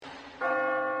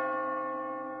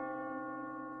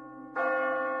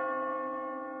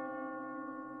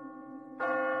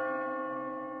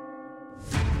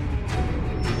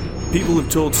People have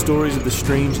told stories of the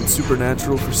strange and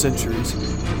supernatural for centuries.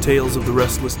 Tales of the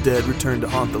restless dead return to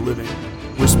haunt the living.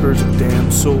 Whispers of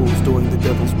damned souls doing the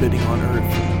devil's bidding on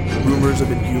earth. Rumors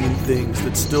of inhuman things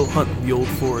that still hunt the old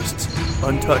forests,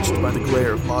 untouched by the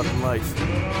glare of modern life.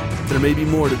 There may be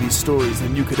more to these stories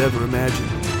than you could ever imagine.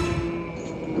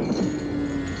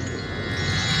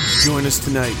 Join us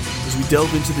tonight as we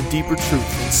delve into the deeper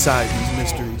truth inside these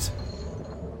mysteries.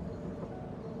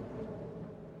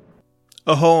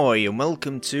 Ahoy and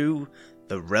welcome to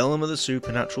the Realm of the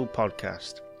Supernatural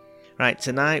podcast. Right,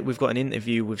 tonight we've got an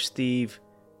interview with Steve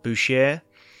Boucher,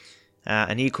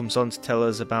 and he comes on to tell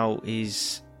us about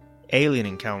his alien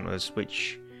encounters,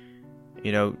 which,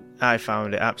 you know, I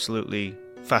found it absolutely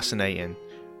fascinating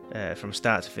from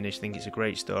start to finish. I think it's a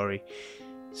great story,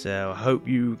 so I hope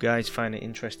you guys find it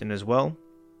interesting as well.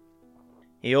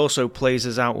 He also plays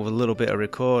us out with a little bit of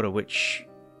recorder, which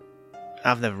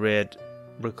I've never read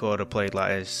recorder played like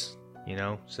this, you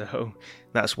know, so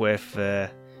that's worth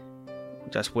the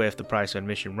price of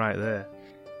admission right there.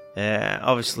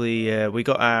 Obviously, we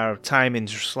got our timings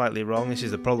slightly wrong. This is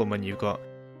the problem when you've got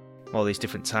all these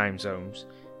different time zones.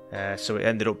 So it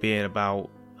ended up being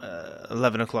about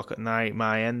 11 o'clock at night,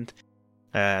 my end.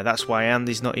 That's why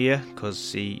Andy's not here,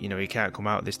 because he can't come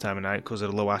out this time of night because of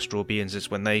the low astral beings.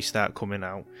 It's when they start coming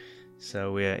out.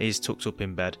 So he's tucked up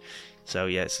in bed. So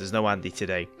yes, there's no Andy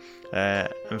today.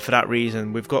 And for that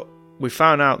reason, we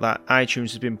found out that iTunes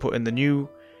has been putting the new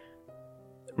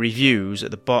reviews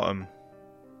at the bottom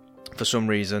for some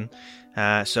reason.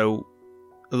 So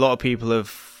a lot of people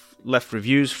have left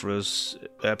reviews for us,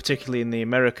 particularly in the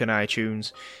American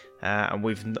iTunes, and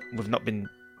we've not been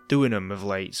doing them of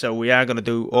late. So we are going to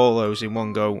do all those in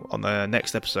one go on the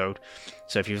next episode.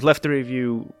 So if you've left a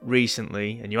review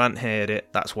recently and you hadn't heard it,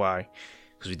 that's why,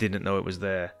 because we didn't know it was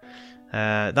there.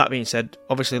 That being said,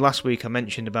 obviously last week I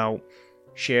mentioned about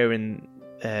sharing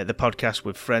the podcast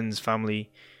with friends, family,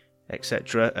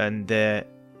 etc. And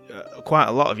quite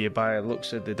a lot of you, by the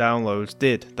looks of the downloads,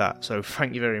 did that. So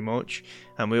thank you very much.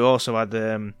 And we also had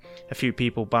a few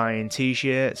people buying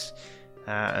t-shirts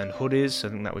and hoodies. I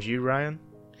think that was you, Ryan.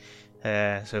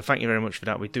 So thank you very much for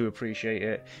that. We do appreciate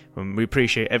it. And we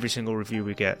appreciate every single review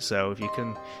we get. So if you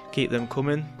can keep them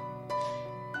coming,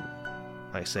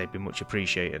 like I say, it'd be much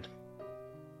appreciated.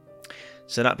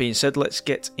 So that being said, let's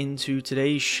get into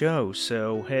today's show.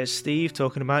 So here's Steve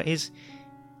talking about his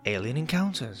alien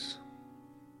encounters.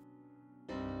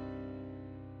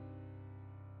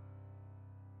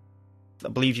 I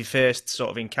believe your first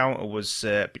sort of encounter was,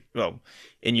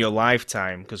 in your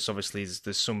lifetime, because obviously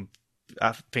there's some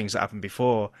things that happened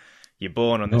before you're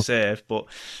born on this earth. But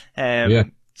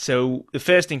So the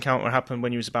first encounter happened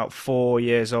when you was about 4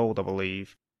 years old, I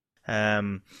believe.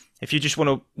 If you just want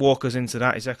to walk us into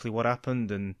that, exactly what happened.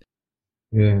 And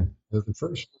the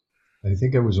first, I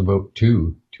think I was about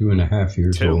 2.5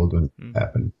 years old when it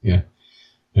happened. Yeah.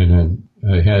 And then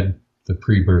I had the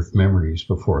pre-birth memories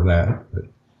before that.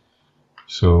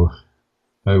 So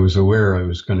I was aware I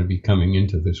was going to be coming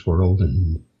into this world,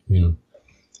 and,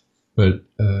 but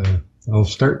I'll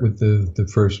start with the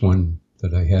first one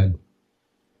that I had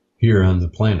here on the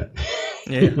planet.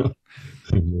 Yeah.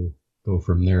 And we'll go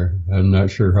from there. I'm not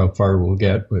sure how far we'll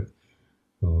get, but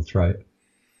I'll try it.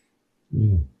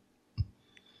 Yeah.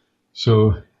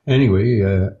 So anyway,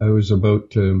 I was about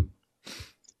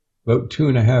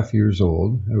 2.5 years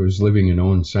old. I was living in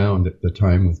Owen Sound at the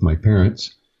time with my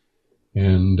parents,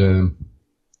 and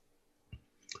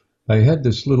I had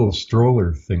this little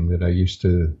stroller thing that I used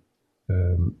to.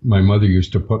 My mother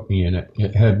used to put me in it.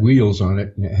 It had wheels on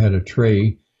it, and it had a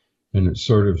tray, and it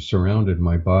sort of surrounded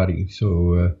my body,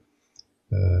 so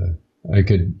I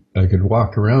could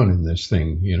walk around in this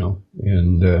thing,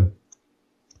 and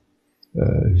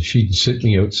she'd sit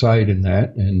me outside in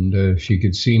that, and she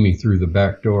could see me through the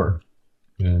back door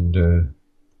and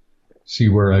see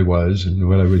where I was and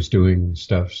what I was doing and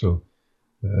stuff. So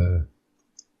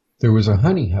there was a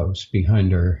honey house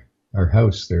behind our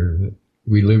house there.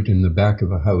 We lived in the back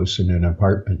of a house in an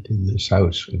apartment in this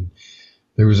house, and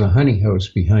there was a honey house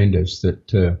behind us that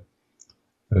the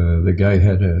guy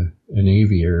had an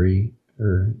aviary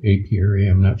or apiary.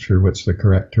 I'm not sure what's the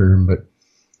correct term, but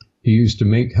he used to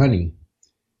make honey,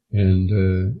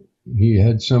 and he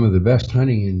had some of the best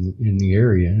honey in the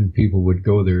area, and people would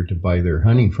go there to buy their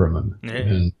honey from him. Yeah.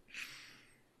 And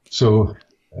so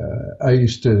I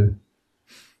used to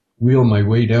wheel my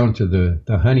way down to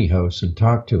the honey house and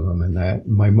talk to him, and that.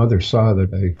 My mother saw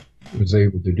that I was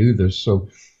able to do this, so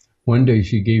one day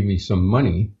she gave me some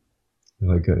money,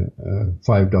 like a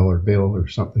 $5 bill or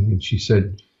something, and she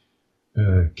said,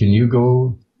 can you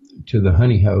go to the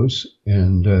honey house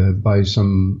and buy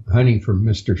some honey from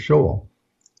Mr. Scholl.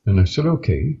 And I said,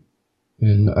 okay.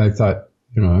 And I thought,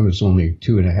 I was only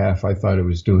 2.5. I thought I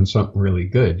was doing something really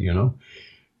good,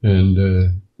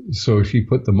 And so she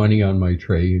put the money on my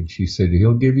tray and she said,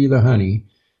 he'll give you the honey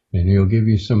and he'll give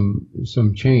you some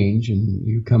change and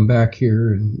you come back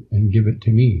here and give it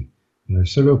to me. And I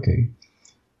said, okay.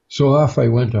 So off I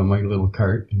went on my little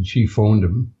cart and she phoned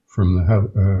him from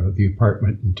the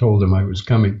apartment and told him I was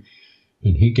coming.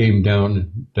 And he came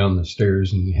down the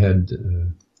stairs and he had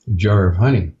a jar of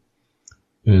honey.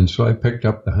 And so I picked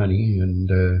up the honey and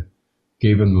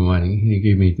gave him the money. He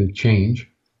gave me the change.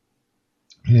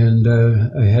 And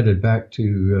I headed back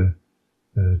to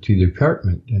the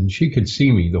apartment. And she could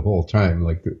see me the whole time.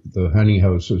 Like the honey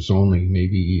house was only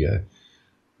maybe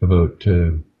about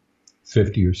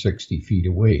 50 or 60 feet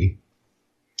away.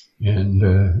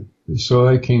 And so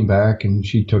I came back and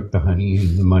she took the honey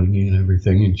and the money and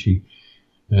everything.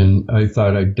 And I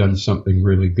thought I'd done something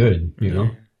really good,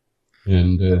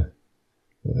 And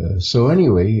so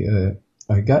anyway,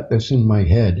 I got this in my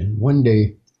head. And one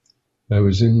day I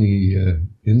was in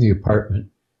the apartment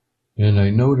and I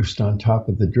noticed on top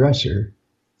of the dresser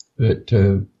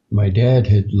that my dad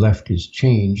had left his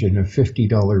change and a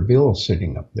 $50 bill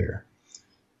sitting up there.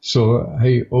 So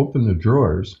I opened the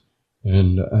drawers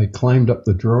and I climbed up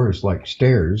the drawers like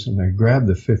stairs and I grabbed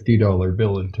the $50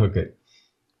 bill and took it.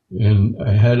 And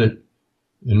I had it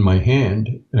in my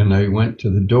hand and I went to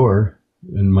the door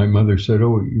and my mother said,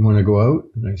 oh, you want to go out?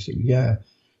 And I said, yeah.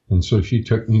 And so she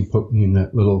took me, put me in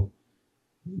that little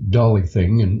dolly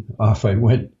thing and off I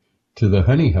went to the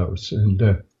honey house. And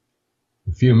a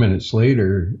few minutes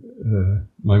later,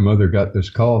 my mother got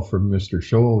this call from Mr.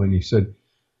 Scholl and he said,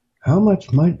 how much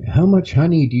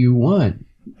honey do you want?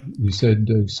 He said,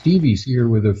 Stevie's here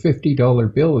with a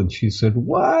 $50 bill. And she said,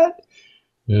 what?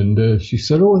 And she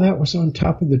said, oh, that was on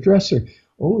top of the dresser.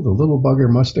 Oh, the little bugger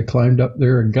must have climbed up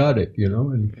there and got it,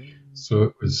 And so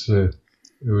it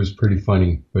was pretty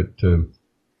funny. But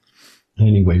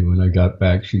anyway, when I got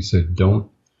back, she said, don't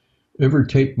ever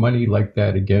take money like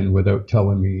that again without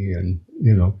telling me. And,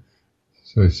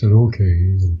 so I said,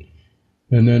 okay.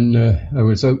 And then I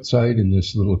was outside in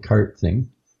this little cart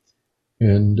thing,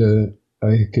 and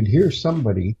I could hear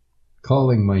somebody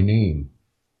calling my name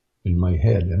in my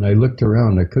head. And I looked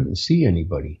around. I couldn't see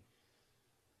anybody.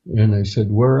 And I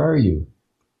said, where are you?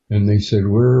 And they said,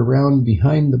 we're around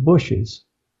behind the bushes.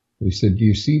 They said, do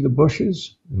you see the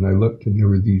bushes? And I looked, and there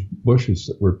were these bushes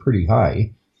that were pretty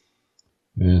high.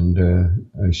 And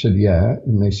I said, yeah.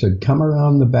 And they said, come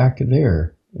around the back of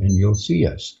there, and you'll see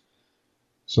us.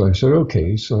 So I said,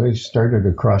 okay. So I started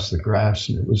across the grass,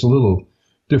 and it was a little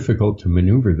difficult to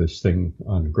maneuver this thing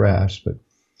on grass, but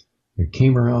I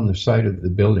came around the side of the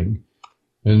building,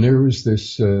 and there was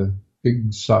this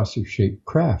big saucer-shaped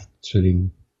craft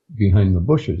sitting behind the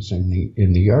bushes in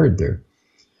the yard there.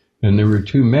 And there were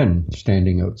two men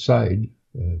standing outside,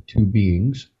 two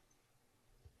beings.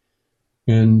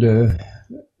 And the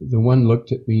one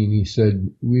looked at me and he said,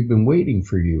 we've been waiting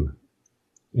for you.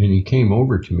 And he came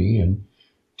over to me, and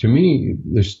to me,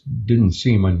 this didn't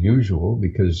seem unusual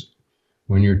because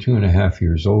when you're 2.5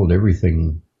 years old,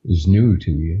 everything is new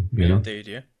to you, know? Indeed,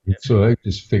 yeah. So I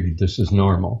just figured this is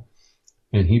normal.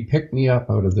 And he picked me up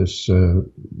out of this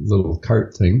little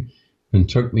cart thing and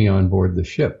took me on board the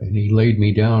ship. And he laid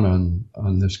me down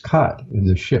on this cot in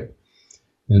the ship.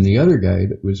 And the other guy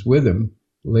that was with him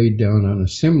laid down on a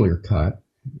similar cot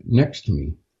next to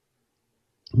me.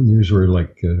 And these were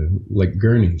like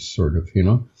gurneys, sort of,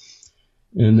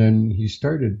 And then he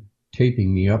started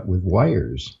taping me up with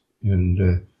wires.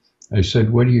 And I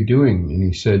said, what are you doing? And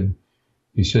he said,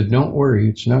 don't worry,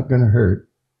 it's not going to hurt.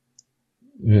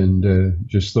 And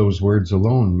just those words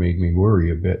alone made me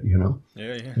worry a bit, Yeah,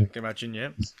 I can imagine, yeah.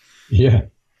 Yeah.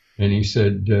 And he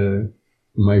said,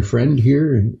 my friend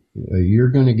here,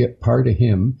 you're going to get part of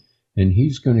him, and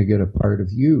he's going to get a part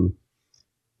of you.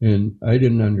 And I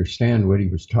didn't understand what he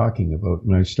was talking about.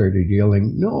 And I started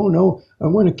yelling, no, I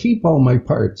want to keep all my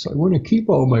parts. I want to keep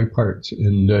all my parts.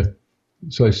 And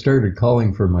so I started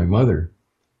calling for my mother.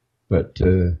 But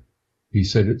he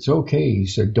said, it's okay. He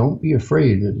said, don't be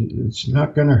afraid. It's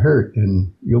not going to hurt,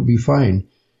 and you'll be fine.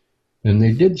 And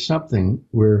they did something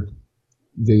where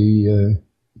they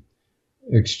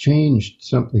exchanged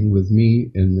something with me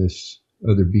and this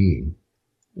other being.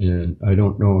 And I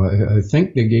don't know, I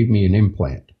think they gave me an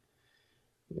implant.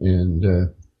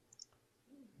 And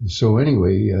so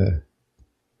anyway,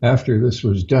 after this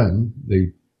was done,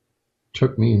 they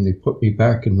took me and they put me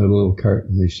back in the little cart,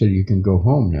 and they said, you can go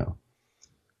home now.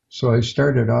 So I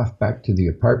started off back to the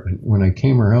apartment. When I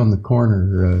came around the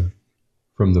corner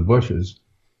from the bushes,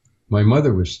 my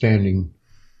mother was standing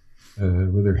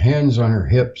with her hands on her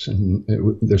hips and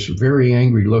this very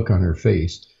angry look on her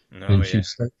face. And she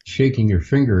started shaking her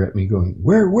finger at me going,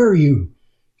 "Where were you?"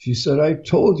 She said, "I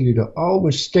told you to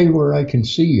always stay where I can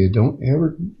see you. Don't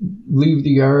ever leave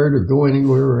the yard or go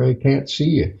anywhere where I can't see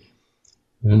you."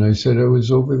 And I said, "I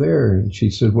was over there." And she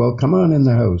said, "Well, come on in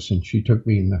the house." And she took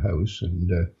me in the house and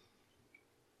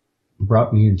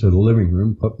brought me into the living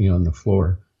room, put me on the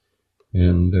floor.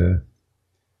 And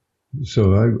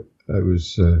so I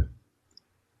was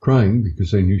crying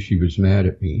because I knew she was mad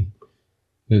at me.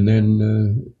 And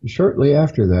then shortly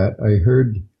after that, I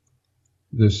heard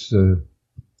this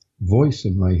voice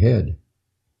in my head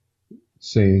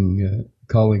saying,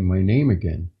 calling my name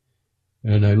again.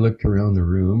 And I looked around the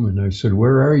room and I said,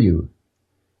 "Where are you?"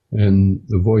 And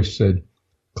the voice said,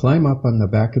 "Climb up on the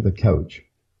back of the couch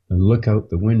and look out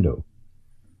the window."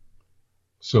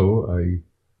 So I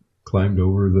climbed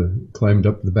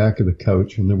up the back of the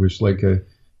couch, and there was like a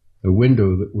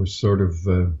window that was sort of,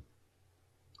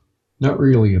 not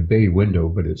really a bay window,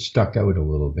 but it stuck out a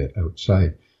little bit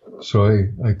outside. So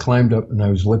I climbed up and I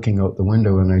was looking out the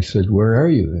window and I said, "Where are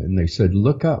you?" And they said,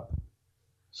 "Look up."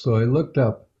 So I looked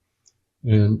up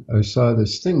and I saw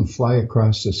this thing fly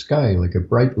across the sky, like a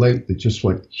bright light that just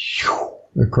went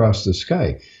across the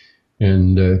sky.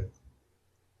 And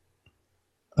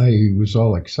I was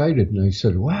all excited and I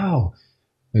said, "Wow."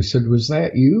 I said, "Was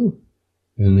that you?"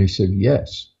 And they said,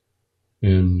 "Yes."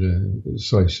 And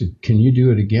so I said, "Can you do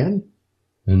it again?"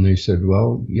 And they said,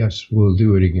 "Well, yes, we'll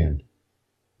do it again."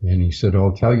 And he said,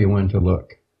 "I'll tell you when to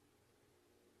look."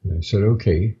 And I said,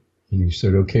 "Okay." And he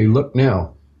said, "Okay, look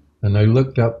now." And I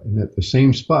looked up, and at the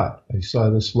same spot, I saw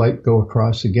this light go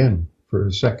across again for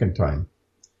a second time,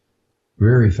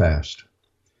 very fast.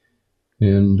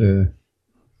 And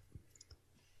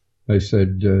I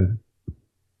said,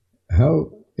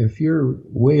 if you're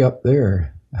way up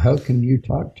there, how can you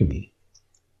talk to me?"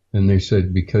 And they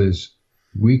said, "Because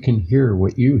we can hear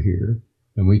what you hear,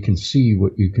 and we can see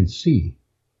what you can see."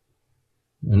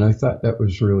 And I thought that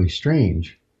was really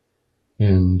strange.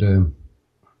 And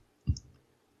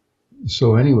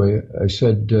so anyway, I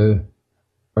said,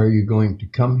 "Are you going to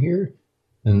come here?"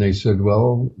 And they said,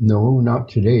 "Well, no, not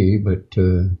today, but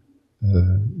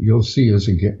you'll see us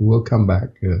again. We'll come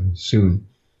back soon."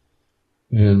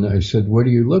 And I said, "What do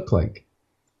you look like?"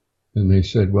 And they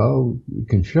said, "Well, we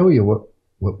can show you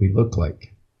what we look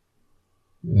like."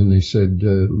 And they said,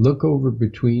 "Look over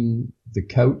between the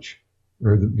couch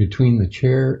or between the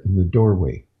chair and the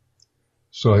doorway."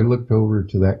 So I looked over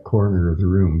to that corner of the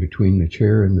room between the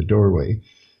chair and the doorway,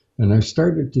 and I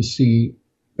started to see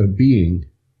a being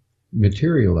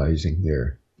materializing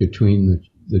there between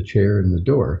the chair and the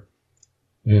door.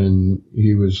 And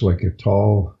he was like a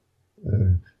tall,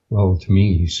 well, to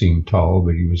me he seemed tall,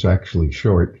 but he was actually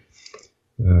short.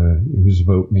 He was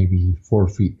about maybe 4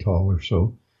 feet tall or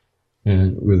so,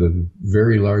 and with a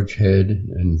very large head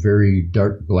and very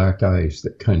dark black eyes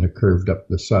that kind of curved up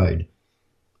the side.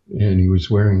 And he was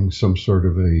wearing some sort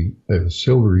of a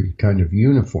silvery kind of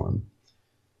uniform.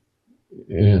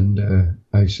 And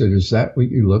I said, "Is that what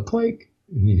you look like?"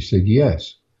 And he said,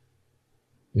 "Yes."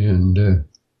 And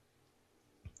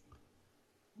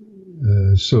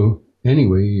so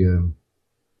anyway,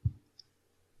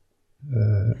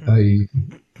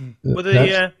 were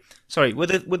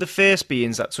the first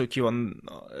beings that took you on,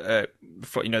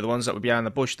 the ones that were behind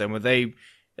the bush? Then were they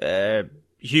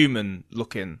human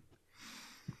looking?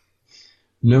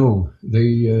 No,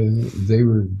 they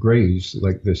were grays,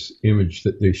 like this image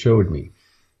that they showed me,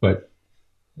 but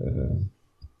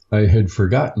I had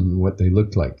forgotten what they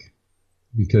looked like,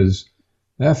 because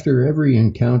after every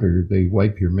encounter they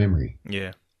wipe your memory.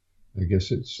 Yeah, I guess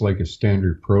it's like a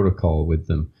standard protocol with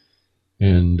them,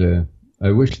 and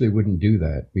I wish they wouldn't do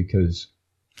that, because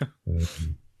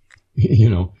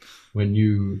when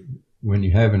you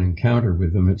have an encounter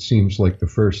with them, it seems like the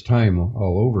first time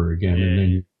all over again, and then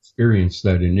you experience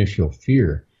that initial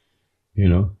fear,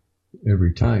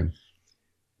 every time.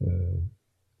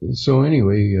 So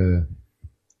anyway,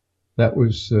 that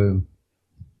was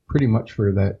pretty much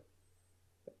for that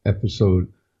episode.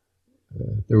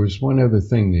 There was one other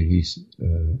thing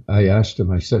that I asked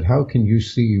him. I said, "How can you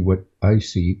see what I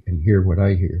see and hear what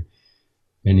I hear?"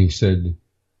 And he said,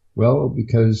 "Well,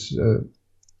 because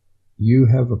you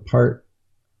have a part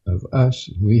of us,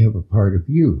 and we have a part of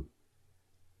you."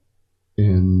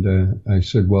 And I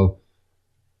said, "Well,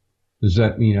 does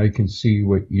that mean I can see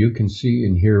what you can see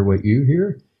and hear what you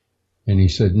hear?" And he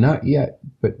said, "Not yet,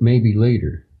 but maybe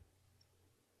later."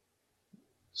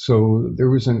 So there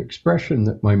was an expression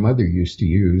that my mother used to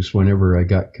use whenever I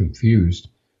got confused.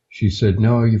 She said,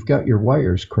 "No, you've got your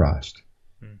wires crossed."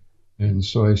 And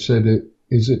so I said,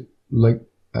 is it like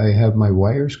I have my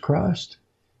wires crossed?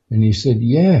 And he said,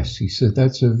 yes. He said,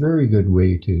 that's a very good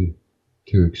way to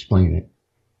explain it.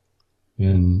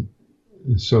 And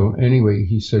so anyway,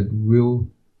 he said, we'll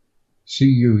see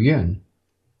you again.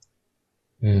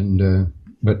 And,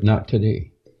 but not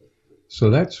today. So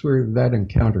that's where that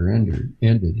encounter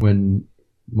ended. When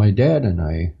my dad and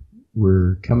I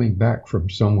were coming back from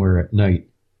somewhere at night,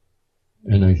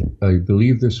 and I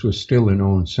believe this was still in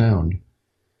Owen Sound,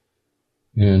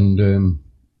 and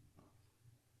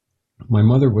my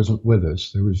mother wasn't with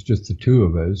us. There was just the two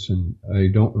of us, and I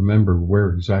don't remember where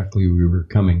exactly we were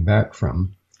coming back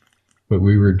from, but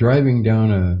we were driving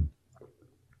down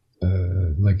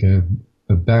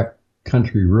a back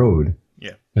country road,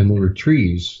 yeah, and there were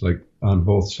trees like on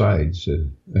both sides.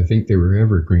 I think they were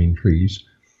evergreen trees,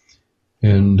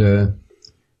 and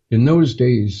in those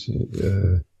days,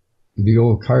 the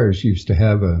old cars used to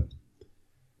have a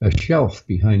shelf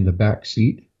behind the back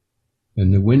seat,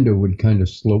 and the window would kind of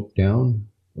slope down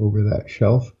over that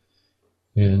shelf.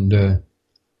 And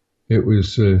it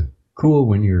was cool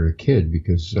when you were a kid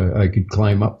because I could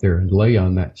climb up there and lay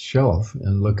on that shelf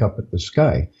and look up at the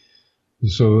sky.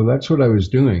 So that's what I was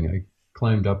doing. I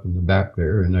climbed up in the back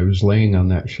there, and I was laying on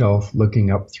that shelf looking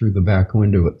up through the back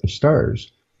window at the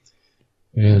stars.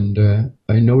 And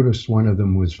I noticed one of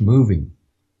them was moving.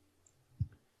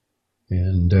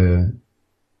 And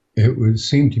it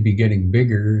seemed to be getting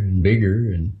bigger and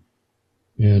bigger,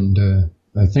 and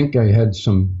I think I had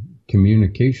some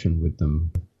communication with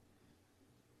them,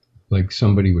 like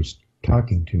somebody was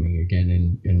talking to me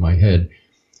again in my head.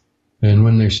 And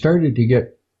when they started to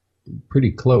get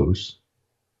pretty close,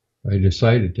 I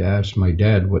decided to ask my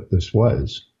dad what this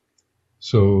was.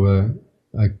 So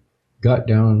I got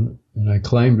down and I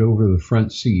climbed over the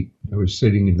front seat. I was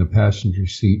sitting in the passenger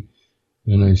seat.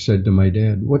 And I said to my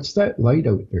dad, what's that light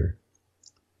out there?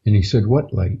 And he said,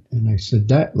 what light? And I said,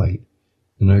 that light.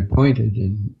 And I pointed,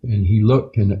 and he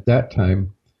looked, and at that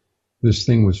time, this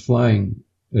thing was flying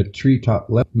at treetop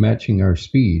level, matching our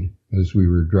speed as we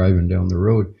were driving down the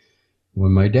road.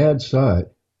 When my dad saw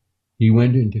it, he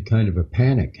went into kind of a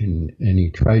panic, and he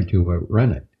tried to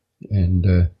outrun it.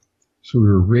 And so we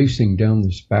were racing down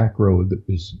this back road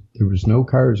there was no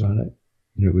cars on it,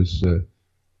 and it was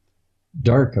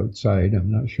dark outside.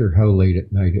 I'm not sure how late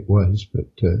at night it was, but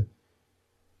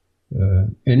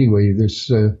anyway, this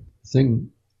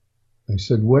thing, I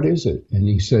said, what is it? And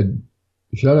he said,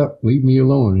 shut up, leave me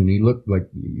alone. And he looked like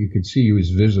you could see he was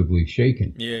visibly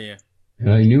shaken. Yeah.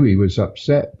 And I knew he was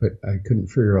upset, but I couldn't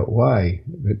figure out why.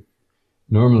 But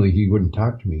normally he wouldn't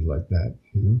talk to me like that,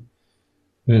 you know.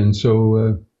 And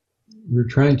so we're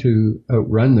trying to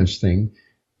outrun this thing,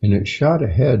 and it shot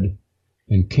ahead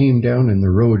and came down in the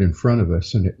road in front of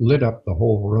us, and it lit up the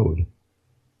whole road.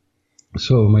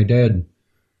 So my dad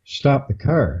stopped the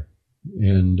car,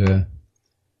 and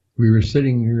we were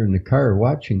sitting there in the car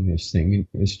watching this thing,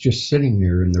 and it's just sitting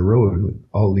there in the road with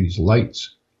all these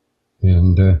lights.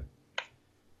 And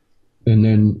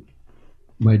then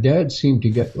my dad seemed to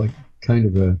get like kind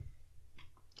of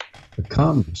a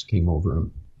calmness came over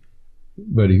him,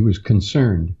 but he was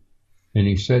concerned. And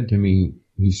he said to me,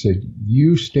 he said,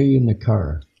 you stay in the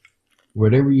car.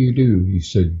 Whatever you do, he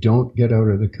said, don't get out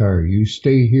of the car. You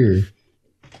stay here.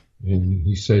 And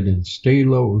he said, and stay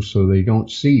low so they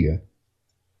don't see you.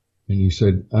 And he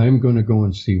said, I'm going to go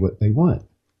and see what they want.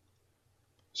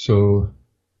 So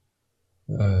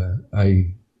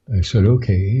I said,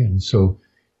 okay. And so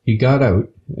he got out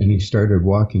and he started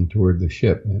walking toward the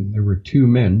ship. And there were two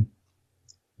men,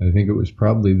 I think it was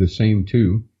probably the same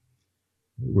two,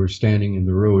 were standing in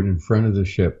the road in front of the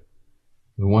ship.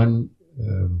 The one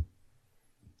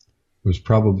was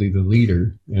probably the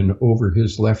leader, and over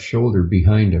his left shoulder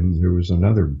behind him there was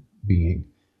another being,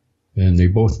 and they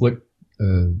both looked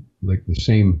like the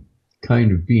same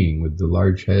kind of being with the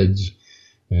large heads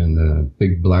and the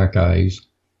big black eyes.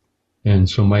 And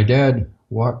so my dad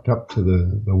walked up to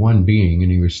the one being,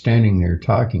 and he was standing there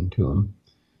talking to him,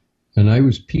 and I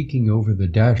was peeking over the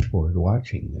dashboard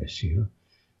watching this, you know.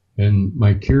 And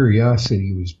my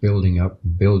curiosity was building up,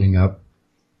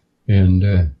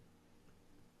 and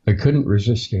I couldn't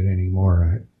resist it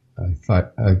anymore. I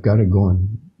thought, I've got to go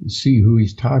and see who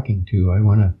he's talking to. I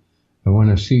want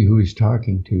to see who he's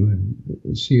talking to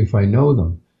and see if I know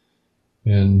them.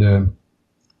 And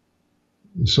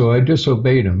so I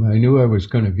disobeyed him. I knew I was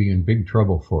going to be in big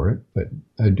trouble for it, but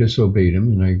I disobeyed him,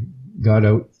 and I got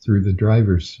out through the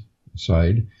driver's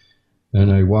side,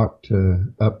 and I walked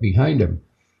up behind him.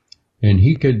 And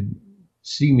he could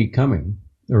see me coming,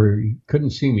 or he couldn't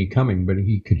see me coming, but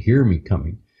he could hear me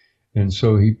coming. And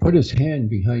so he put his hand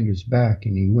behind his back,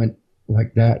 and he went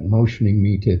like that, motioning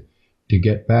me to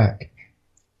get back.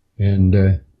 And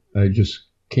I just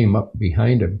came up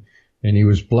behind him, and he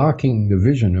was blocking the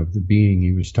vision of the being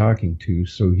he was talking to,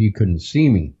 so he couldn't see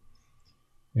me.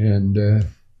 And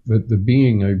but the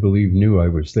being, I believe, knew I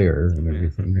was there and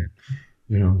everything,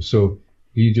 you know. So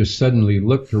he just suddenly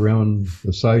looked around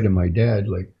the side of my dad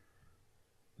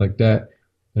like that,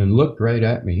 and looked right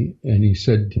at me. And he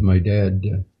said to my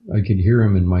dad, I could hear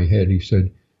him in my head. He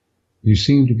said, "You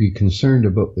seem to be concerned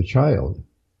about the child."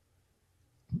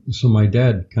 So my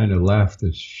dad kind of laughed,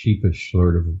 this sheepish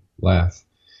sort of laugh.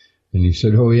 And he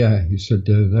said, "Oh yeah," he said,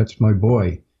 "that's my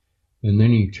boy." And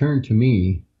then he turned to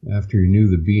me after he knew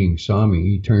the being saw me.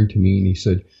 He turned to me and he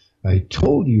said, "I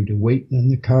told you to wait in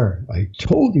the car. I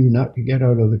told you not to get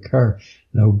out of the car.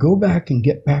 Now go back and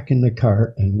get back in the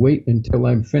car and wait until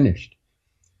I'm finished."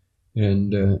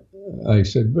 And I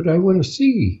said, "But I want to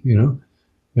see, you know."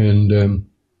 And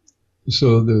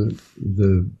so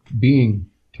the being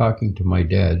talking to my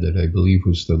dad, that I believe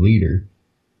was the leader,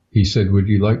 he said, "Would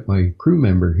you like my crew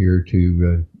member here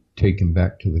to take him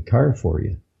back to the car for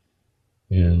you?"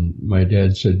 And my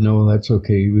dad said, "No, that's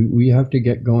okay. We have to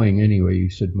get going anyway." He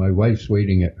said, "My wife's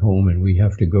waiting at home and we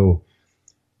have to go."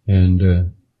 And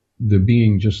the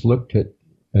being just looked at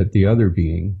the other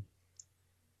being,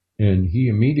 and he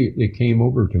immediately came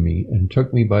over to me and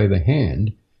took me by the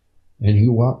hand, and he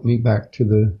walked me back to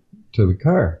the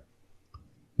car.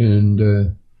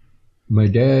 And my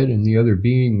dad and the other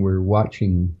being were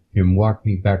watching him walk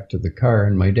me back to the car,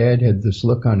 and my dad had this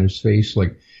look on his face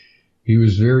like he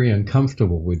was very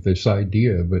uncomfortable with this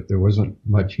idea, but there wasn't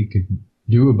much he could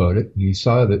do about it. And he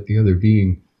saw that the other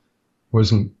being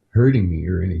wasn't hurting me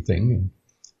or anything. And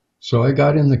so I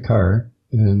got in the car,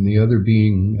 and the other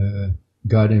being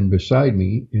got in beside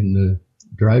me in the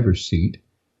driver's seat,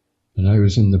 and I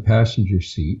was in the passenger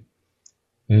seat.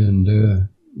 And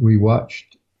we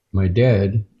watched my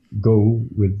dad go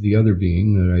with the other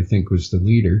being that I think was the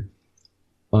leader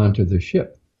onto the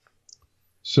ship.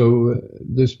 So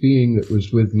this being that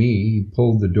was with me, he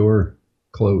pulled the door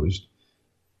closed,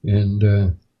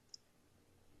 and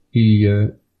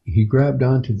he grabbed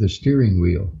onto the steering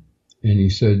wheel, and he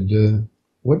said,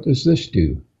 "What does this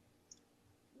do?"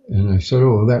 And I said,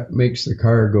 "Oh, that makes the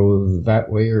car go that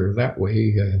way or that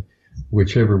way,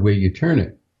 whichever way you turn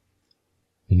it."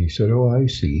 And he said, "Oh, I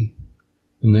see."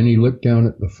 And then he looked down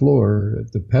at the floor,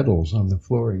 at the pedals on the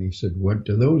floor, and he said, "What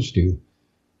do those do?"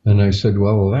 And I said,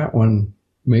 "Well, that one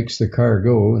makes the car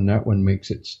go, and that one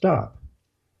makes it stop."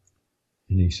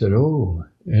 And he said, "Oh."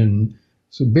 And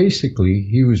so basically,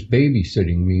 he was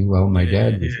babysitting me while my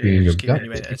dad was being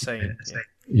abducted.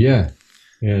 Yeah.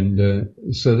 And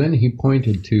so then he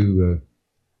pointed to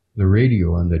the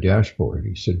radio on the dashboard.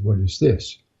 He said, "What is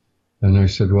this?" And I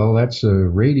said, "Well, that's a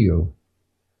radio."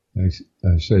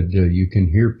 I said, "You can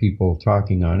hear people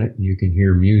talking on it, and you can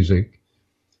hear music."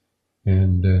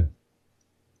 And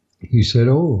he said,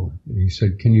 "Oh," he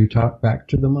said, "Can you talk back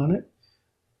to them on it?"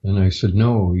 And I said,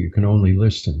 "No, you can only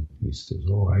listen." He says,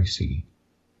 "Oh, I see."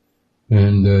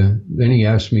 And then he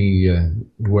asked me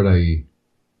what I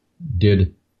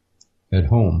did at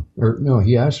home. Or no,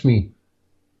 he asked me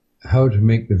how to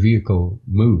make the vehicle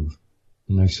move.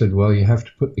 And I said, "Well, you have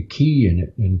to put the key in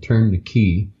it and turn the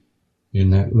key in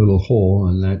that little hole,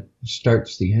 and that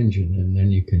starts the engine, and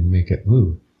then you can make it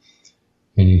move."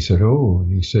 And he said, "Oh,"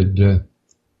 and he said, "Do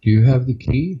you have the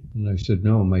key?" And I said,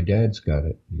 "No, my dad's got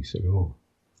it." And he said, "Oh."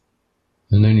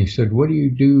 And then he said, "What do you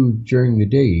do during the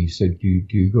day?" He said, do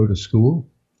you go to school?"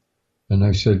 And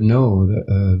I said,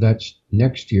 "No, that's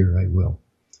next year I will."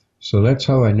 So that's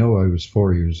how I know I was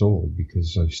 4 years old,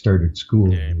 because I started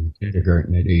school in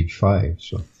kindergarten at age 5.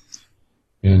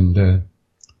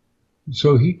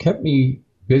 So he kept me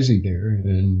busy there,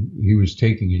 and he was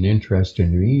taking an interest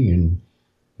in me, and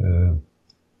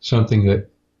something that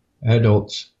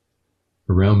adults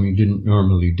around me didn't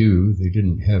normally do. They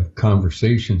didn't have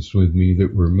conversations with me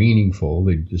that were meaningful.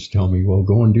 They'd just tell me, "Well,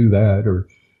 go and do that," or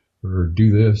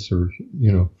 "Do this," or,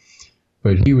 you know.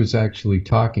 But he was actually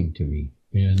talking to me,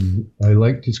 and I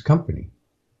liked his company.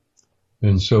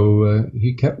 And so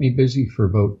he kept me busy for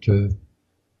about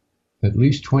at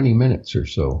least 20 minutes or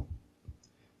so.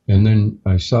 And then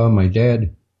I saw my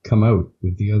dad come out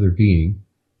with the other being,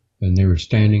 and they were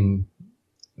standing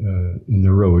in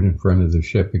the road in front of the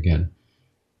ship again.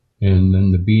 And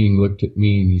then the being looked at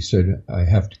me and he said, "I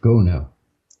have to go now."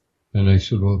 And I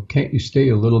said, "Well, can't you stay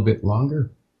a little bit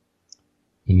longer?"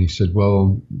 And he said,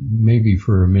 "Well, maybe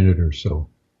for a minute or so."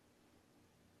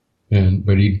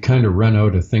 But he'd kind of run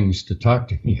out of things to talk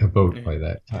to me about by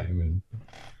that time.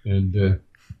 And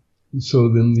so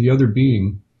then the other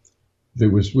being that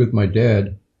was with my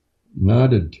dad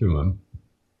nodded to him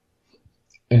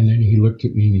And then he looked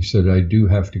at me and he said, I do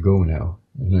have to go now.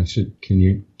 And I said,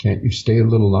 can't you stay a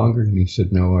little longer? And he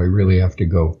said, no, I really have to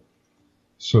go.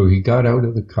 So he got out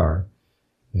of the car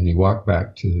and he walked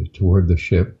back toward the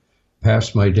ship,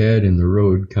 past my dad in the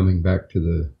road coming back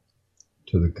to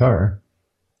the car.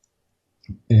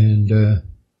 And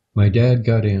my dad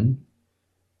got in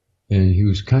and he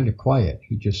was kind of quiet.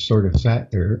 He just sort of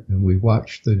sat there and we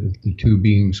watched the two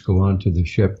beings go onto the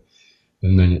ship.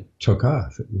 And then it took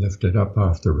off. It lifted up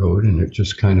off the road and it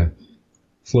just kind of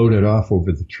floated off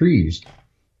over the trees.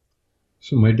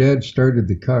 So my dad started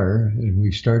the car and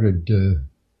we started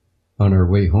on our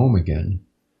way home again.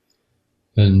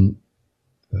 And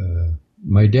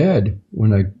my dad,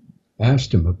 when I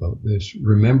asked him about this,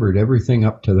 remembered everything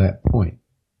up to that point.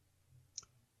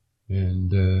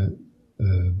 And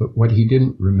but what he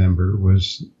didn't remember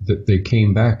was that they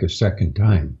came back a second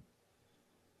time.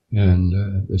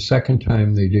 And the second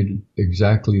time they did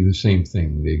exactly the same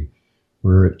thing. They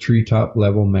were at treetop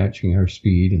level matching our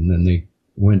speed, and then they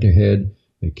went ahead,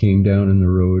 they came down in the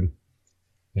road,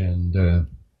 and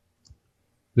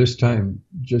this time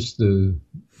just the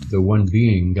one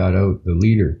being got out, the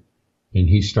leader, and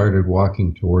he started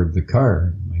walking toward the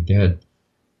car. My dad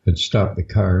had stopped the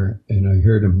car, and I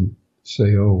heard him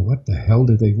say, oh, what the hell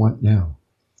do they want now?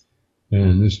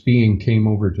 And this being came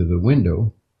over to the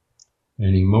window,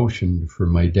 and he motioned for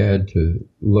my dad to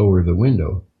lower the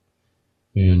window.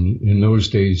 And in those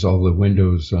days, all the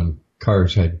windows on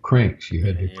cars had cranks. You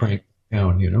had to crank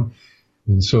down, you know.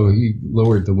 And so he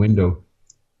lowered the window,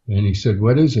 and he said,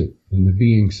 what is it? And the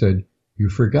being said, you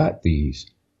forgot these.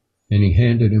 And he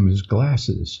handed him his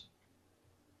glasses.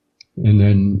 And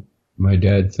then my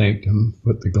dad thanked him,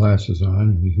 put the glasses on,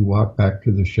 and he walked back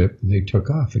to the ship, and they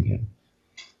took off again.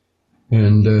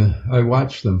 And I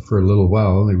watched them for a little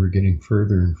while. They were getting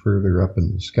further and further up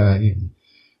in the sky, and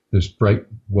this bright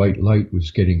white light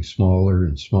was getting smaller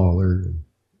and smaller.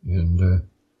 And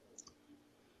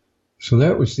so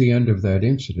that was the end of that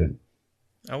incident.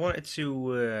 I wanted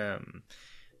to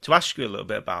ask you a little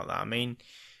bit about that. I mean,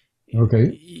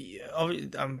 okay,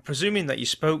 I'm presuming that you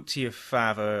spoke to your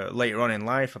father later on in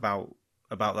life about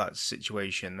that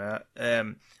situation.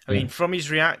 I mean, from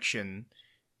his reaction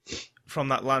from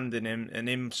that landing and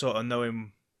him sort of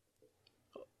knowing,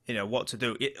 you know, what to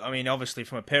do. I mean, obviously,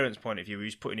 from a parent's point of view, he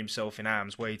was putting himself in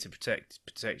harm's way to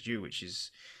protect you, which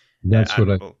is that's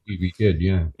admirable. What I believe he did.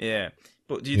 Yeah. Yeah.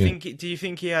 But do you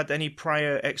think he had any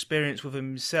prior experience with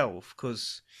himself?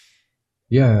 Because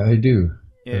yeah, I do.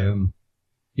 Yeah.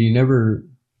 He never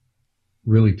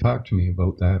really talked to me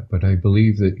about that, but I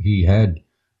believe that he had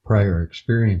prior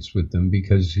experience with them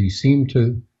because he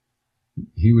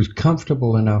was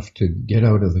comfortable enough to get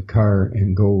out of the car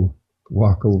and go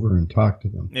walk over and talk to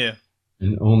them. Yeah.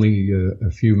 And only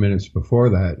a few minutes before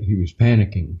that, he was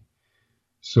panicking.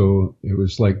 So it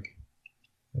was like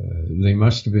they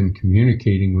must have been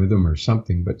communicating with him or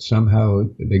something, but somehow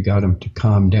they got him to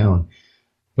calm down.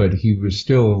 But he was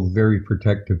still very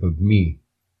protective of me.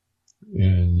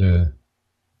 And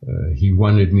he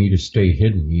wanted me to stay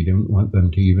hidden. He didn't want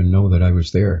them to even know that I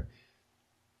was there.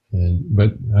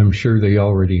 But I'm sure they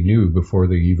already knew before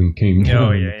they even came down.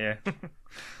 Oh, yeah.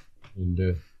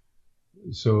 And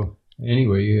so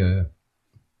anyway,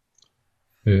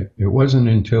 it wasn't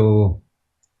until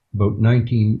about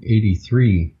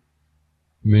 1983,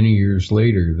 many years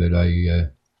later, that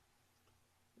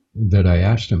I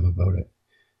asked him about it.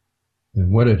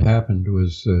 And what had happened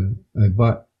was I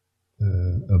bought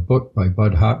a book by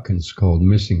Bud Hopkins called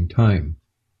Missing Time.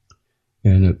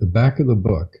 And at the back of the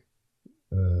book,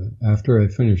 after I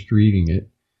finished reading it,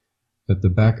 at the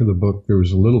back of the book, there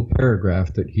was a little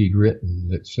paragraph that he'd written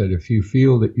that said, if you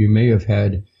feel that you may have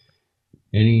had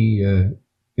any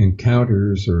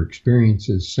encounters or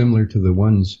experiences similar to the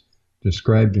ones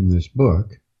described in this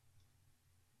book,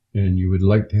 and you would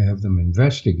like to have them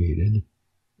investigated,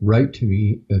 write to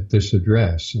me at this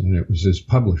address. And it was his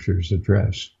publisher's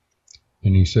address.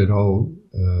 And he said, I'll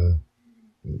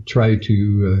try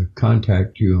to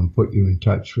contact you and put you in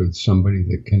touch with somebody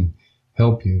that can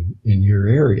help you in your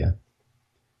area.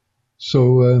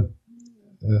 So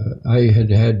I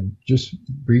had just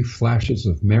brief flashes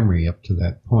of memory up to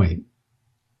that point.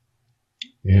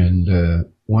 And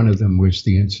one of them was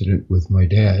the incident with my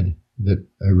dad that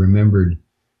I remembered.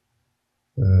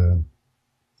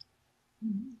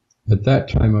 At that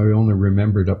time, I only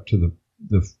remembered up to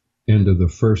the end of the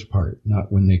first part,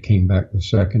 not when they came back the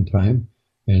second time.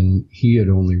 And he had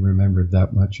only remembered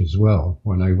that much as well.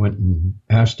 When I went and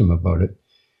asked him about it,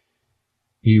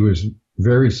 he was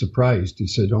very surprised. He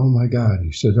said, oh my God.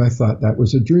 He said, I thought that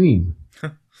was a dream.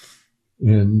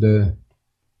 And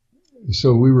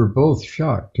so we were both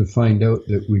shocked to find out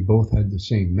that we both had the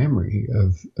same memory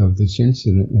of this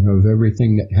incident and of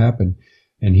everything that happened.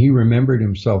 And he remembered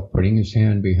himself putting his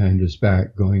hand behind his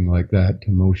back, going like that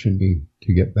to motion me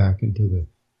to get back into the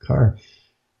car.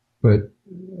 But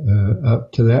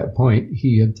up to that point,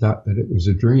 he had thought that it was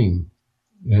a dream.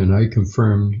 And I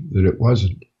confirmed that it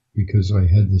wasn't, because I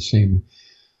had the same.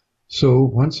 So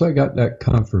once I got that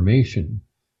confirmation,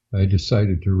 I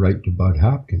decided to write to Bud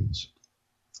Hopkins.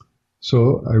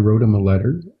 So I wrote him a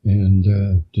letter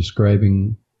and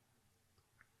describing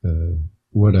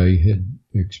what I had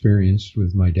experienced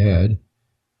with my dad,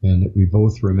 and that we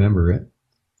both remember it.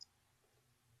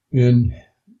 And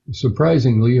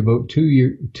surprisingly, about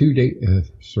 2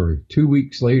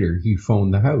 weeks later, he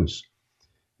phoned the house,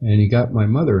 and he got my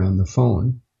mother on the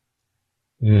phone,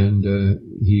 and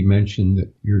he mentioned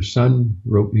that your son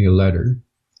wrote me a letter,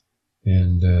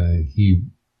 and he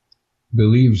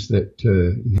believes that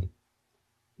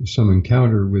some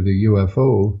encounter with a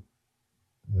UFO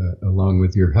along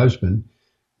with your husband,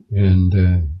 and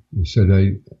he said,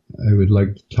 I would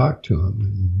like to talk to him.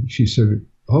 And she said,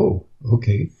 oh,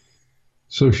 okay.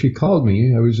 So she called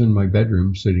me. I was in my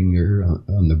bedroom sitting there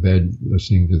on the bed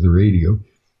listening to the radio,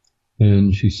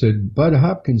 and she said, Bud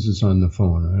Hopkins is on the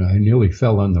phone. And I nearly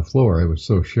fell on the floor. I was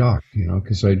so shocked,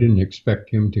 because I didn't expect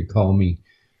him to call me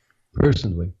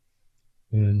personally.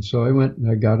 And so I went and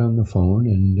I got on the phone,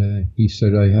 and he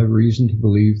said, I have reason to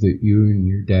believe that you and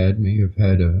your dad may have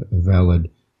had a valid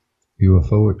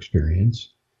UFO experience.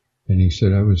 And he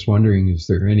said, I was wondering, is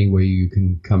there any way you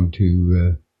can come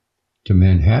to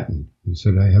Manhattan? He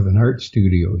said, I have an art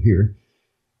studio here,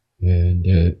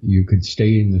 and you could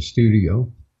stay in the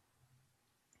studio.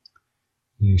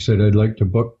 And he said, I'd like to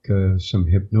book some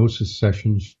hypnosis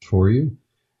sessions for you.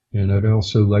 And I'd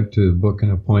also like to book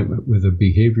an appointment with a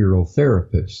behavioral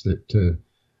therapist that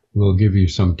will give you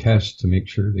some tests to make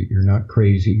sure that you're not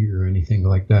crazy or anything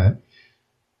like that.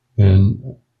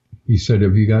 And he said,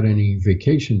 have you got any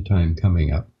vacation time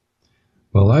coming up?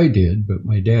 Well, I did, but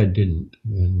my dad didn't.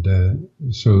 And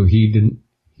so he didn't.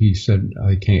 He said,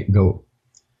 I can't go.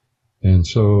 And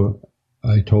so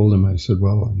I told him, I said,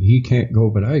 well, he can't go,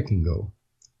 but I can go.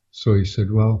 So he said,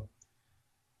 well,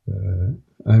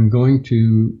 I'm going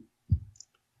to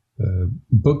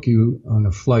book you on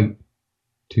a flight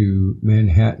to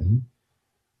Manhattan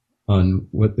on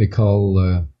what they call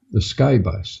the Sky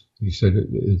Bus. He said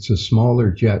it's a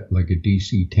smaller jet, like a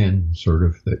DC-10 sort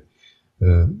of, that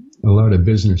a lot of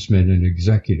businessmen and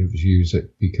executives use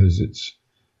it because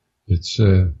it's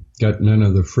got none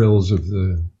of the frills of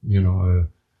the,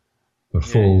 a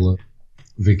full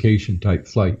vacation type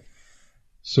flight.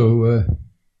 So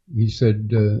he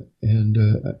said,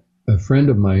 a friend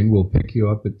of mine will pick you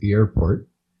up at the airport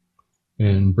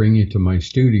and bring you to my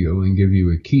studio and give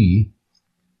you a key.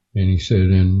 And he said,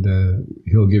 and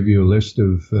he'll give you a list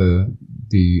of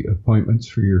the appointments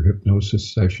for your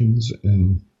hypnosis sessions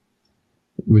and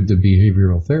with the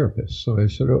behavioral therapist. So I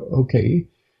said, oh, okay.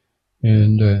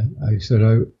 And I said,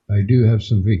 I do have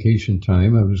some vacation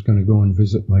time. I was going to go and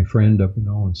visit my friend up in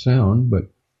Owen Sound,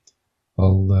 but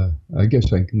I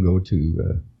guess I can go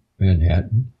to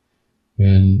Manhattan.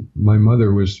 And my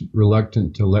mother was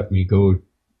reluctant to let me go,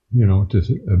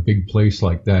 to a big place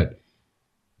like that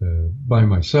by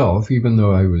myself, even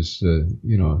though I was,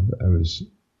 I was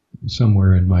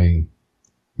somewhere in my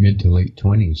mid to late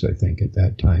 20s, I think, at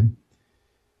that time.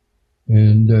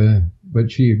 And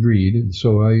but she agreed, and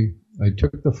so I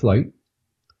took the flight.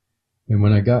 And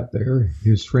when I got there,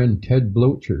 his friend Ted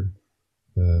Boucher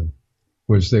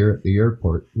was there at the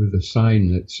airport with a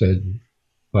sign that said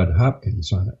Bud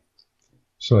Hopkins on it.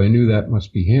 So I knew that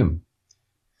must be him.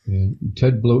 And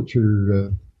Ted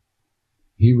Boucher,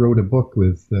 he wrote a book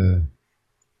with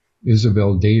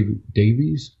Isabel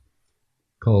Davies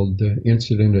called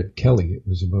Incident at Kelly. It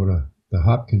was about the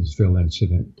Hopkinsville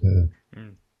incident.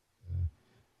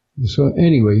 So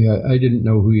anyway, I didn't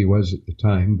know who he was at the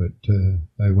time, but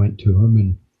I went to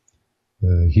him,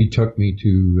 and he took me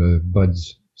to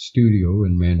Bud's studio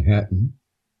in Manhattan,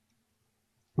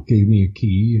 gave me a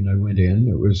key, and I went in.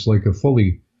 It was like a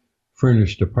fully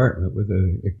furnished apartment with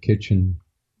a kitchen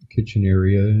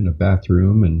area and a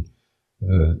bathroom and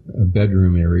a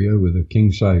bedroom area with a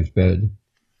king-size bed.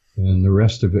 And the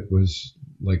rest of it was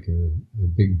like a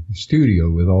big studio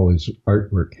with all his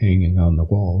artwork hanging on the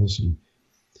walls.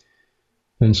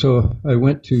 And so I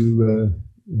went to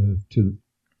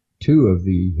two of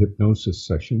the hypnosis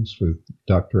sessions with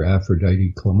Dr.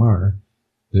 Aphrodite Clamar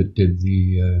that did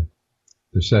the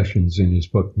sessions in his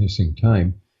book Missing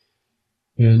Time.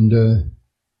 And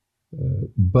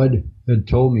Bud had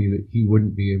told me that he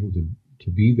wouldn't be able to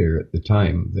be there at the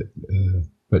time, that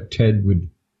but Ted would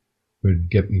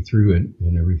get me through it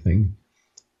and everything.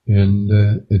 And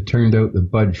it turned out that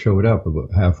Bud showed up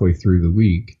about halfway through the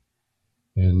week,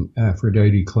 and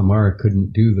Aphrodite Clamara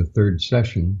couldn't do the third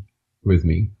session with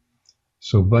me,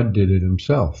 so Bud did it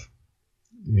himself.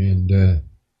 And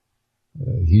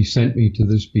he sent me to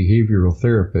this behavioral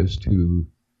therapist who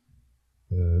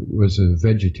was a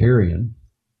vegetarian.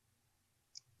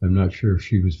 I'm not sure if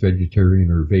she was vegetarian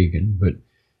or vegan, but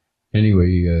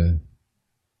anyway,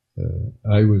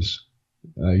 I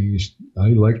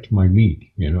liked my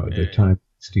meat, at the time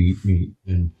I used to eat meat,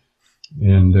 and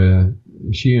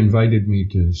she invited me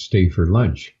to stay for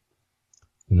lunch,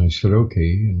 and I said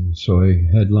okay, and so I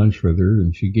had lunch with her,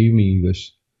 and she gave me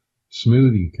this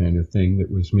smoothie kind of thing that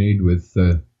was made with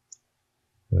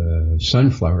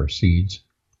sunflower seeds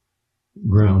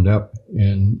ground up,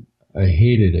 and I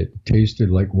hated it. It tasted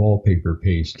like wallpaper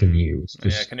paste to me. It was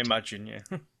just, yeah, I can imagine, yeah.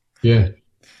 Yeah.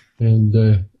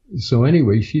 And so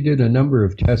anyway, she did a number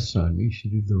of tests on me. She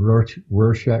did the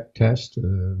Rorschach test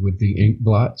with the ink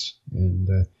blots, and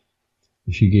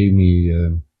she gave me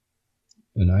an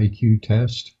IQ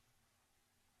test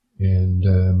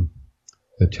and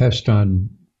a test on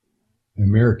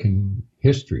American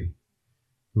history,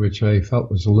 which I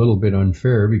felt was a little bit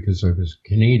unfair because I was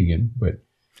Canadian, but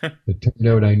it turned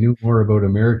out I knew more about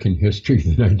American history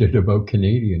than I did about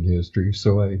Canadian history,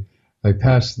 so I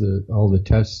passed all the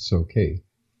tests okay.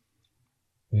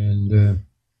 And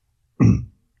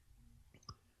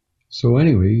so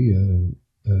anyway,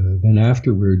 then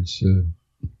afterwards,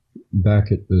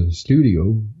 back at the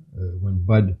studio, when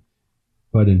Bud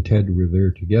and Ted were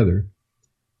there together,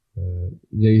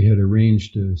 they had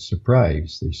arranged a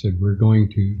surprise. They said, we're going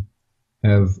to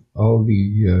have all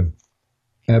the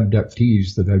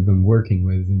abductees that I've been working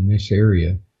with in this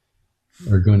area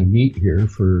are going to meet here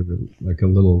for like a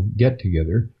little get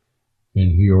together. And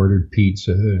he ordered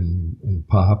pizza and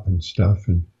pop and stuff.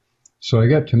 And so I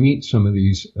got to meet some of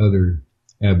these other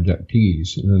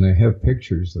abductees, and I have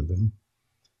pictures of them.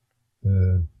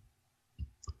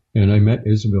 And I met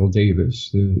Isabel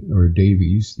Davies,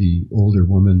 the older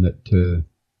woman that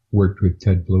worked with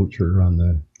Ted Boucher on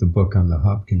the book on the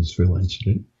Hopkinsville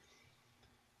incident.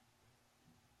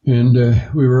 And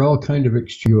we were all kind of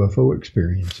UFO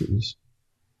experiences.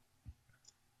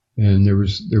 And there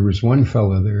was one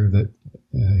fellow there that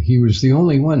he was the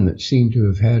only one that seemed to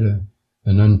have had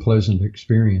an unpleasant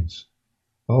experience.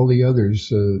 All the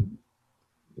others,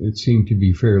 it seemed to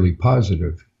be fairly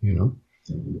positive,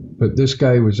 But this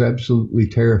guy was absolutely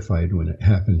terrified when it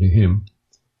happened to him.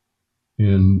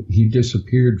 And he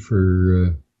disappeared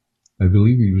for, I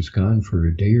believe he was gone for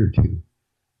a day or two.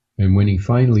 And when he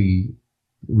finally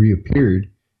reappeared,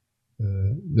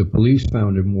 the police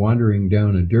found him wandering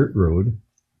down a dirt road,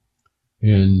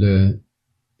 and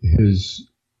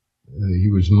he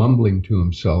was mumbling to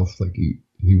himself, like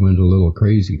he went a little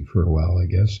crazy for a while, I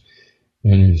guess.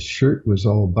 And his shirt was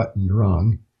all buttoned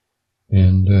wrong,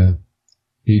 and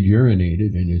he'd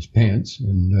urinated in his pants,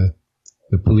 and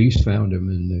the police found him,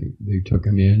 and they took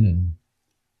him in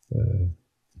and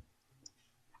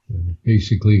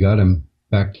basically got him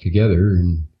back together.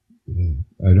 And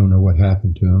I don't know what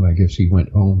happened to him. I guess he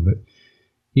went home, but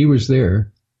he was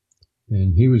there,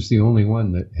 and he was the only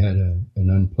one that had an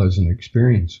unpleasant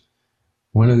experience.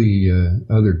 One of the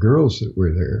other girls that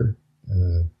were there,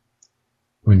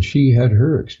 when she had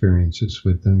her experiences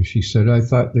with them, she said, I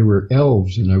thought they were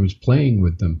elves and I was playing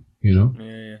with them,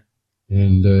 Yeah.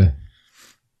 And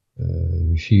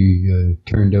she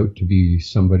turned out to be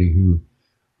somebody who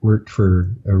worked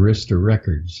for Arista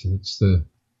Records. That's the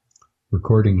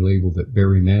recording label that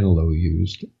Barry Manilow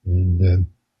used. And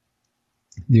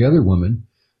the other woman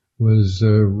was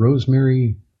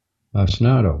Rosemary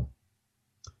Osnato.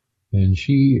 And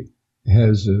she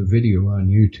has a video on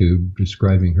YouTube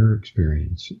describing her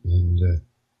experience, and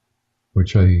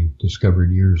which I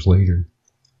discovered years later.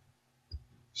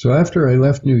 So after I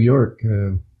left New York,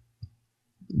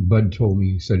 Bud told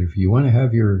me, he said, if you want to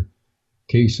have your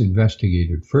case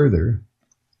investigated further,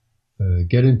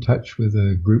 get in touch with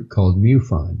a group called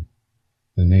MUFON,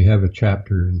 and they have a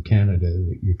chapter in Canada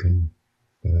that you can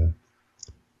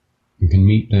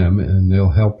meet them and they'll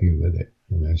help you with it.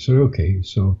 And I said, okay.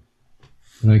 So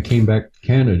when I came back to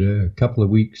Canada, a couple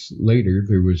of weeks later,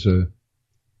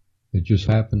 it just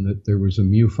happened that there was a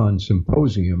MUFON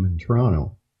symposium in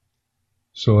Toronto.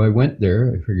 So I went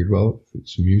there. I figured, well, if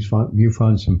it's a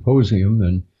MUFON symposium,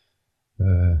 then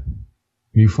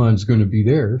MUFON's going to be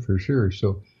there for sure.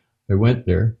 So I went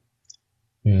there,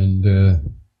 and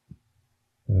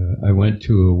I went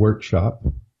to a workshop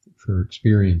for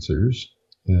experiencers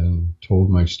and told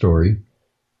my story.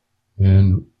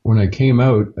 And when I came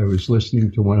out, I was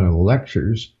listening to one of the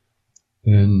lectures,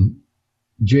 and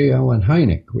J. Allen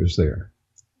Hynek was there,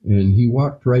 and he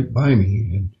walked right by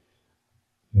me,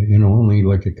 and only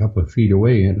like a couple of feet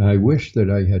away, and I wish that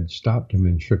I had stopped him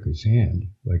and shook his hand,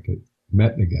 like I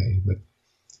met the guy, but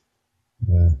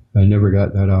I never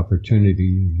got that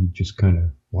opportunity. He just kind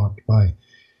of walked by.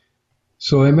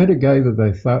 So I met a guy that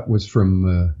I thought was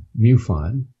from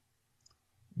MUFON,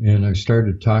 and I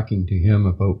started talking to him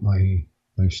about my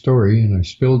story, and I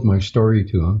spilled my story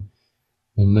to him.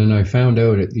 And then I found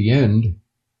out at the end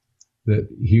that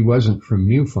he wasn't from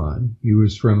MUFON. He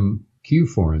was from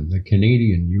QFORN, the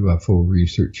Canadian UFO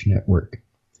Research Network.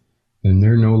 And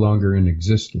they're no longer in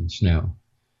existence now.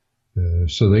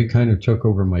 So they kind of took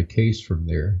over my case from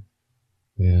there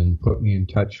and put me in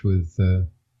touch with a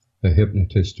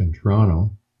hypnotist in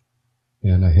Toronto.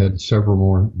 And I had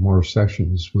several more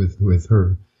sessions with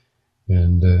her.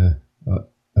 And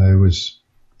I was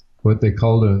what they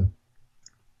called a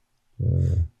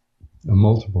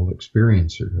multiple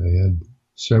experiencer. I had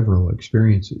several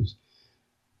experiences,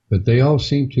 but they all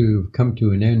seem to have come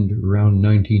to an end around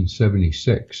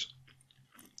 1976.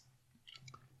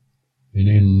 And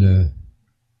in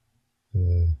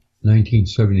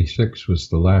 1976 was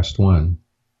the last one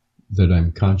that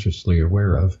I'm consciously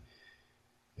aware of.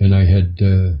 And I had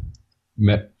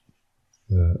met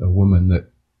a woman that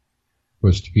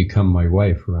was to become my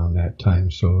wife around that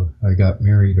time. So I got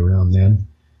married around then.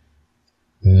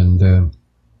 And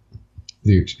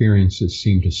the experiences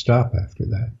seemed to stop after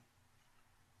that.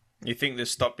 You think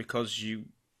this stopped because you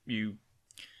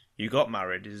got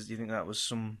married? Do you think that was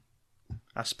some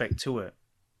aspect to it?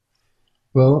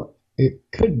 Well, it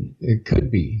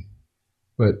could be,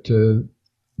 but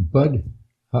Bud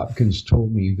Hopkins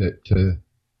told me that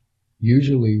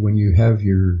usually when you have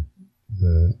your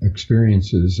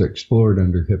experiences explored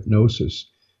under hypnosis,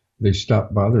 they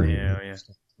stop bothering you,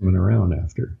 stop coming around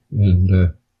after.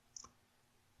 And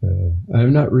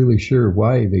I'm not really sure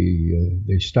why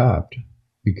they stopped,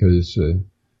 because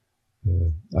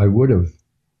I would have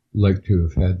liked to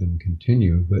have had them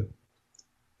continue, but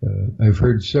I've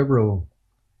heard several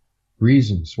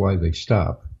reasons why they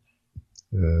stop.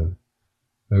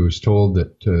 I was told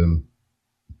that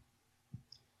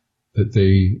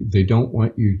they don't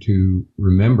want you to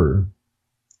remember,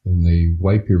 and they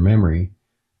wipe your memory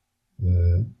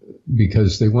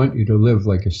because they want you to live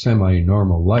like a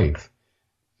semi-normal life.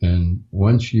 And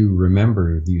once you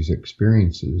remember these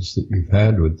experiences that you've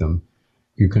had with them,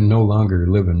 you can no longer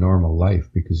live a normal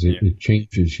life, because it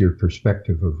changes your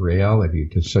perspective of reality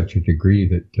to such a degree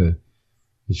that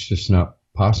it's just not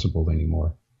possible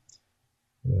anymore.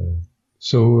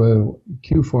 So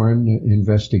QFORN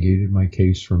investigated my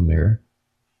case from there,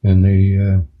 and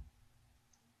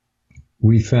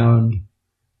we found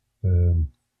a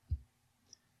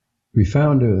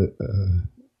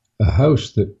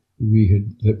house that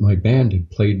my band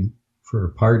had played for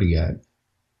a party at,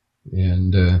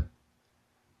 and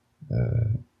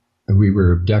we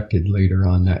were abducted later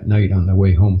on that night on the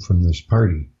way home from this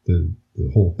party. The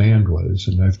whole band was,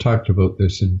 and I've talked about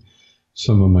this in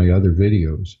some of my other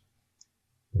videos.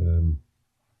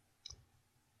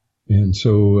 And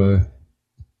so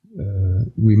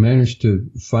we managed to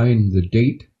find the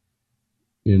date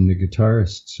in the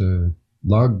guitarist's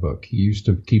logbook. He used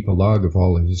to keep a log of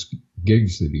all of his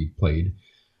gigs that he played,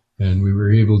 and we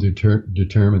were able to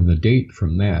determine the date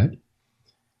from that.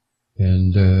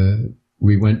 And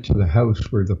we went to the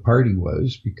house where the party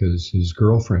was, because his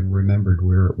girlfriend remembered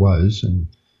where it was, and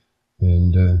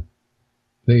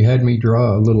they had me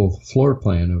draw a little floor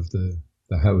plan of the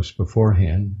house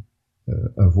beforehand,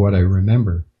 of what I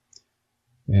remember.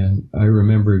 And I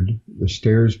remembered the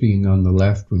stairs being on the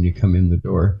left when you come in the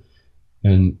door,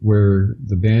 and where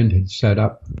the band had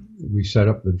we set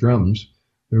up the drums,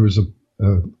 there was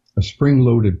a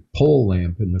spring-loaded pole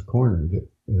lamp in the corner that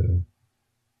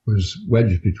was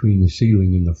wedged between the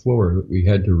ceiling and the floor that we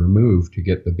had to remove to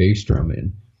get the bass drum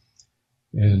in.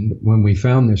 And when we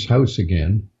found this house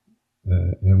again,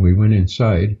 and we went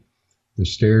inside, the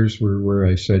stairs were where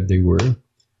I said they were,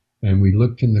 and we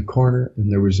looked in the corner,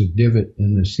 and there was a divot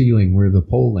in the ceiling where the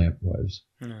pole lamp was.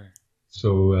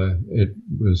 So it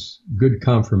was good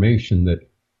confirmation that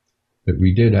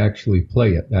we did actually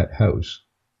play at that house.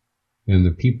 And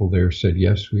the people there said,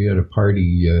 yes, we had a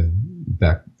party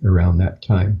back around that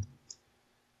time.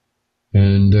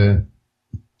 And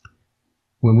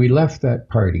when we left that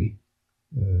party,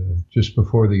 just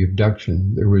before the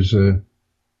abduction, there was a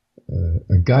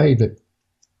guy that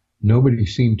nobody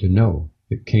seemed to know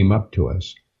that came up to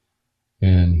us.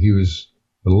 And he was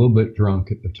a little bit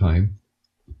drunk at the time.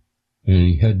 And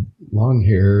he had long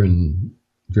hair, and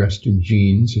dressed in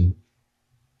jeans, and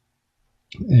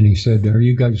he said, "Are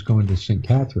you guys going to St.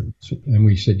 Catharines?" And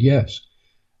we said, "Yes."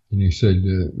 And he said,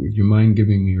 "Would you mind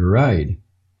giving me a ride?"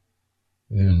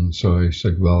 And so I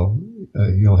said, "Well,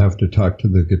 you'll have to talk to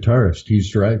the guitarist.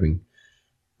 He's driving."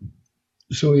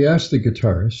 So he asked the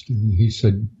guitarist, and he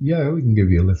said, "Yeah, we can give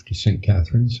you a lift to St.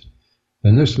 Catharines."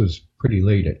 And this was pretty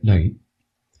late at night,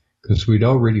 because we'd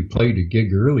already played a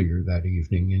gig earlier that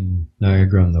evening in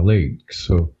Niagara-on-the-Lake.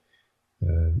 So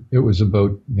it was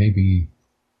about maybe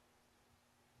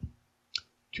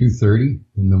 2:30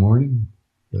 in the morning,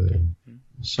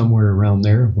 somewhere around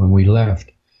there when we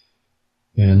left.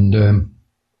 And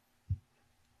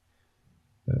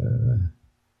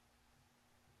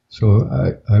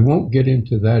so I won't get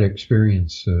into that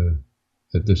experience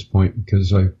at this point,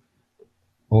 because I've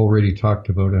already talked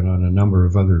about it on a number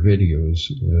of other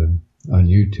videos on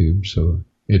YouTube, so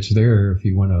it's there if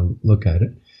you want to look at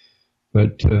it.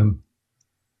 But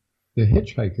the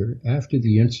hitchhiker, after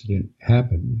the incident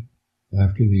happened,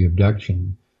 after the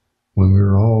abduction, when we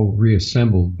were all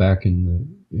reassembled back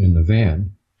in the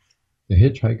van, the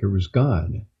hitchhiker was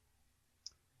gone.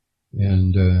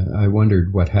 And I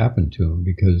wondered what happened to him,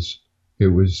 because it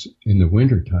was in the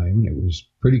wintertime and it was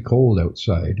pretty cold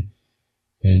outside.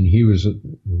 And he was,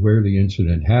 where the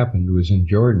incident happened was in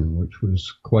Jordan, which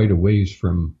was quite a ways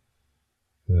from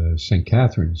St.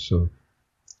 Catharines. So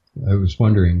I was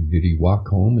wondering, did he walk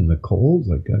home in the cold?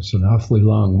 Like, that's an awfully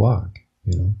long walk,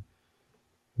 you know.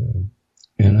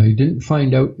 And I didn't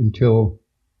find out until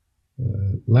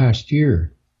last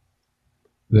year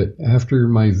that after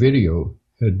my video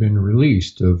had been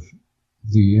released of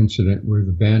the incident where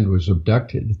the band was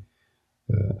abducted,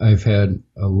 I've had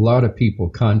a lot of people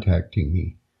contacting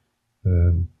me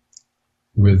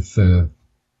with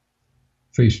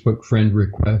Facebook friend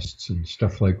requests and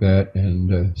stuff like that,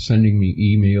 and sending me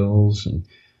emails,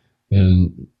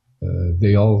 and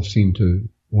they all seem to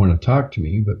want to talk to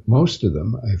me, but most of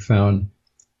them I found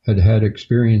had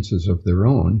experiences of their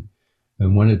own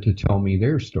and wanted to tell me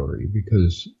their story,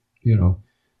 because, you know,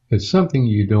 it's something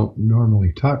you don't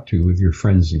normally talk to with your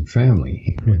friends and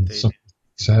family when something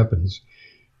happens,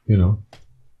 you know.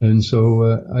 And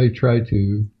so I try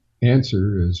to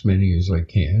answer as many as I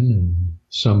can, and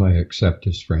some I accept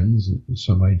as friends, and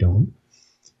some I don't.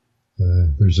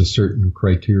 There's a certain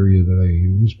criteria that I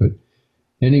use. But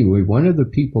anyway, one of the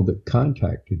people that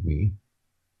contacted me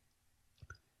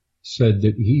said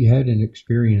that he had an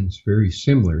experience very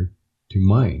similar to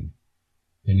mine.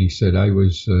 And he said, I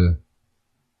was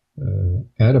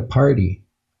at a party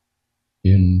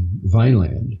in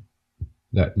Vineland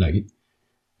that night,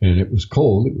 and it was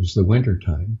cold. It was the winter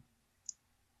time.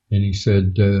 And he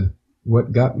said,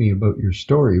 what got me about your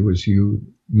story was you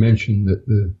mentioned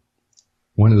that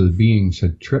one of the beings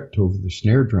had tripped over the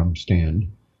snare drum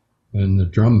stand, and the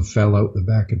drum fell out the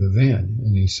back of the van.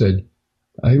 And he said,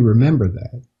 I remember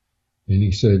that. And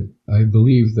he said, I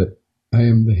believe that I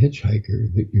am the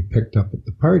hitchhiker that you picked up at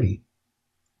the party.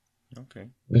 Okay.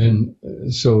 And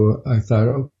so I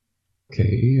thought,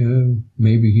 okay,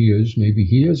 maybe he is, maybe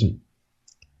he isn't.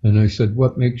 And I said,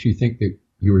 what makes you think that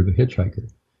you were the hitchhiker?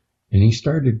 And he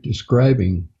started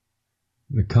describing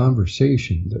the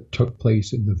conversation that took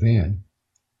place in the van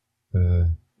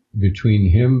between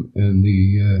him and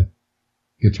the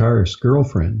guitarist's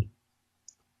girlfriend.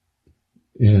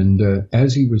 And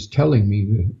as he was telling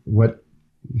me what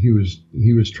he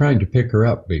was trying to pick her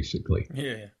up, basically.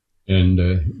 Yeah. And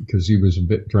because he was a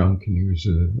bit drunk and he was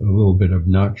a little bit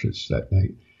obnoxious that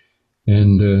night.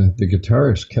 And the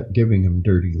guitarist kept giving him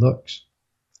dirty looks.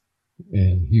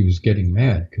 And he was getting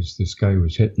mad because this guy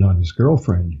was hitting on his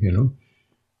girlfriend, you know.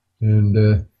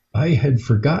 And I had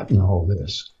forgotten all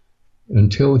this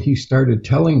until he started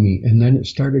telling me. And then it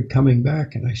started coming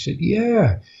back. And I said,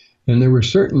 yeah. And there were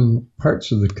certain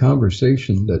parts of the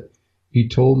conversation that he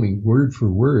told me word for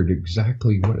word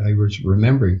exactly what I was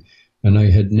remembering. And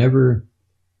I had never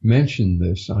mentioned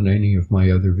this on any of my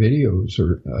other videos,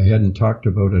 or I hadn't talked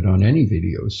about it on any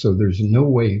videos. So there's no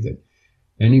way that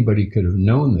anybody could have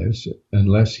known this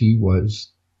unless he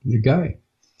was the guy.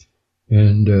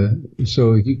 And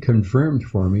so he confirmed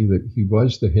for me that he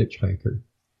was the hitchhiker.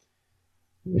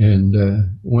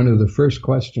 And one of the first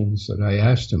questions that I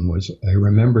asked him was, I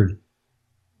remembered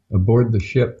aboard the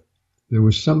ship, there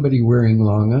was somebody wearing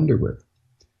long underwear.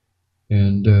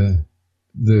 And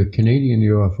the Canadian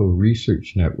UFO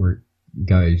Research Network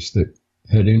guys that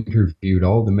had interviewed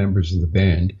all the members of the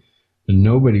band, and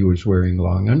nobody was wearing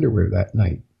long underwear that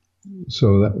night.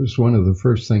 So that was one of the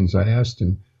first things I asked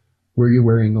him, were you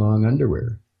wearing long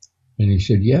underwear? And he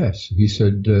said, yes. He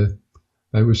said,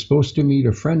 I was supposed to meet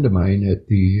a friend of mine at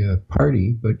the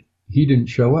party, but he didn't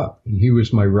show up, and he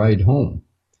was my ride home.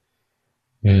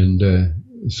 And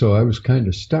so I was kind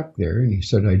of stuck there, and he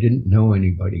said I didn't know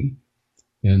anybody.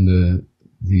 And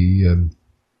the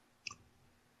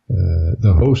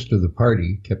host of the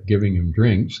party kept giving him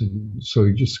drinks, and so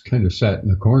he just kind of sat in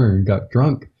the corner and got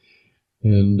drunk.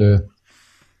 And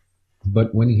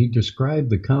but when he described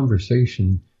the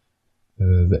conversation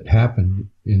that happened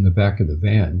in the back of the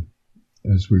van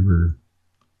as we were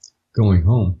going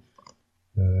home,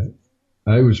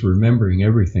 I was remembering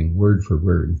everything word for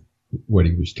word, what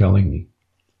he was telling me.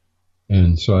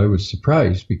 And so I was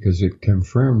surprised because it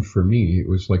confirmed for me, it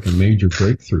was like a major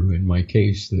breakthrough in my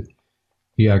case that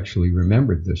he actually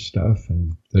remembered this stuff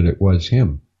and that it was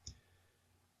him.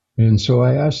 And so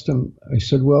I asked him, I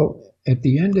said, well, at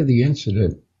the end of the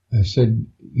incident, I said,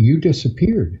 you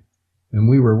disappeared and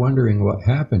we were wondering what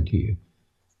happened to you.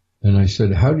 And I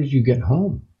said, how did you get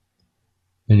home?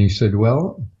 And he said,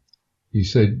 well, he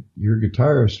said, your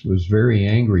guitarist was very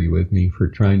angry with me for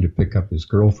trying to pick up his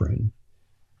girlfriend.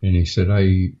 And he said,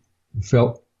 I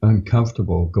felt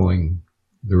uncomfortable going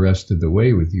the rest of the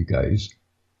way with you guys.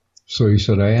 So he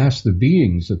said, I asked the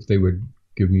beings if they would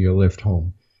give me a lift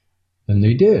home. And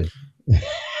they did.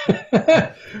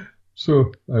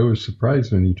 So I was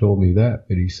surprised when he told me that.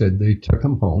 But he said they took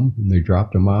him home and they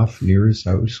dropped him off near his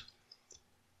house.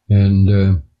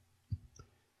 And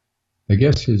I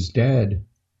guess his dad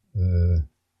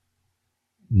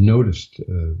noticed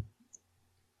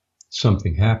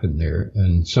something happened there,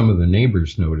 and some of the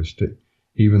neighbors noticed it,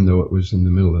 even though it was in the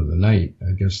middle of the night.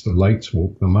 I guess the lights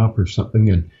woke them up or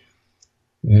something,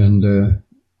 and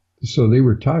so they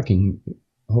were talking.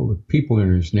 All the people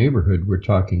in his neighborhood were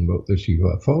talking about this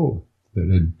UFO that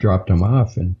had dropped him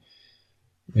off,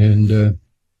 and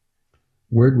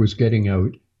word was getting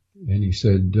out. And he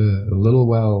said a little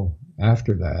while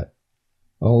after that,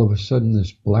 all of a sudden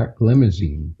this black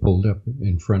limousine pulled up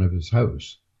in front of his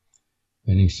house.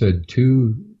 And he said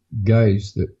two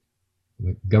guys that,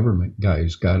 like government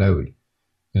guys, got out.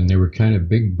 And they were kind of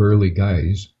big, burly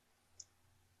guys.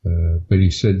 But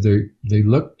he said they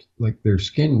looked like their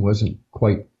skin wasn't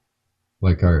quite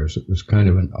like ours. It was kind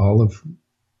of an olive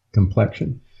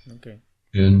complexion. Okay.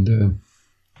 And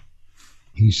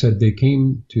he said they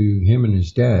came to him and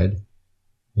his dad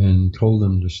and told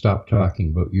them to stop talking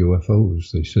about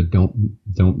UFOs. They said,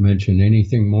 don't mention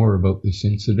anything more about this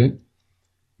incident.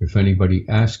 If anybody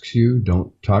asks you,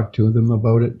 don't talk to them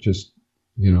about it. Just,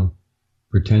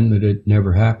 pretend that it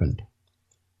never happened.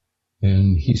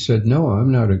 And he said, no,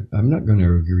 I'm not going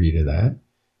to agree to that.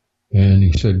 And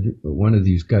he said, one of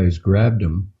these guys grabbed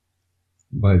him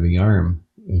by the arm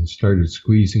and started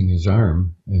squeezing his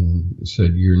arm and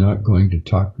said, you're not going to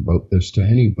talk about this to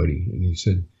anybody. And he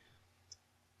said,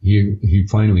 he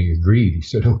finally agreed. He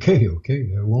said, okay,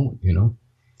 I won't,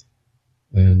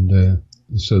 And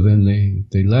so then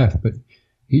they left. But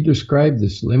he described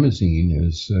this limousine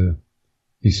as,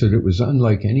 he said it was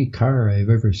unlike any car I've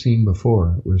ever seen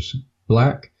before. It was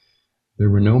black. There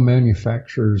were no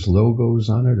manufacturer's logos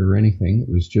on it or anything.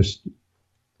 It was just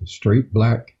a straight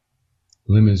black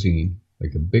limousine,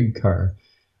 like a big car.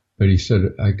 But he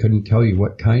said, I couldn't tell you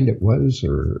what kind it was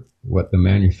or what the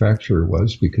manufacturer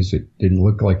was because it didn't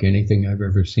look like anything I've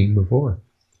ever seen before.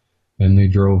 And they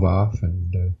drove off.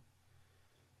 And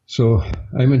so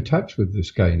I'm in touch with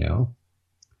this guy now.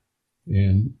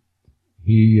 And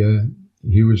he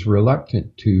was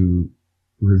reluctant to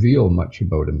reveal much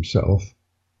about himself.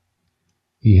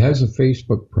 He has a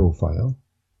Facebook profile,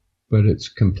 but it's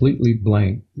completely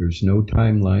blank. There's no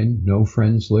timeline, no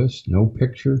friends list, no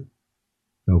picture,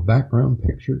 no background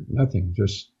picture, nothing,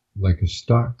 just like a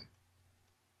stock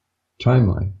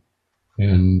timeline.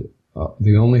 And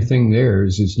the only thing there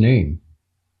is his name.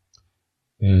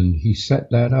 And he set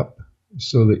that up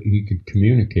so that he could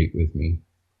communicate with me.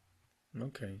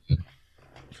 Okay.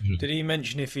 Did he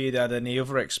mention if he had any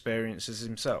other experiences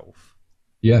himself?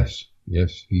 Yes.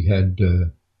 He had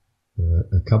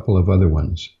a couple of other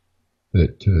ones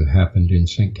that happened in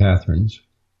St. Catharines.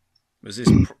 Was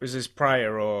this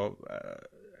prior or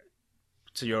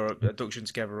to your abduction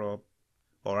together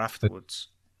or afterwards?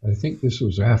 I think this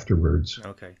was afterwards.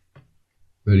 Okay.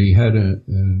 But he had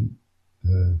an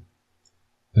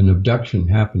abduction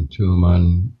happen to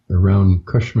him around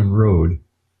Cushman Road,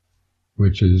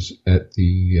 which is at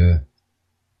the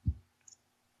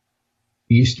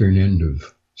eastern end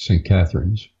of St.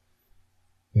 Catharines.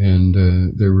 And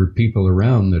there were people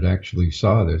around that actually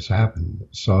saw this happen,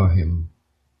 saw him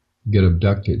get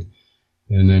abducted.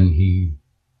 And then he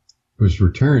was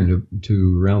returned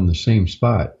to around the same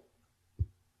spot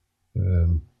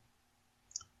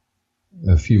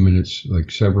a few minutes,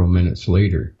 like several minutes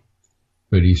later.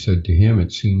 but he said to him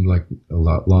it seemed like a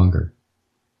lot longer.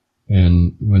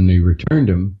 And when they returned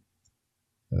him,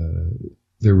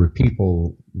 there were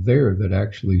people there that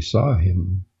actually saw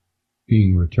him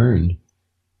being returned.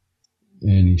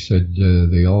 And he said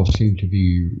they all seemed to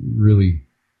be really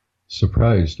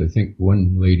surprised. I think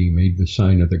one lady made the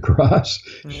sign of the cross,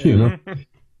 you know.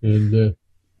 And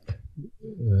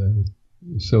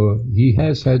so he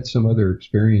has had some other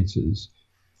experiences.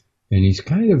 And he's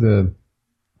kind of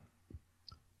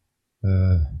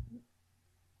an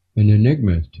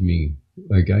enigma to me.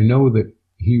 Like, I know that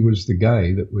he was the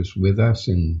guy that was with us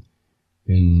in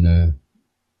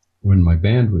when my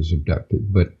band was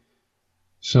abducted, but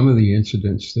some of the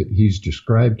incidents that he's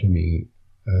described to me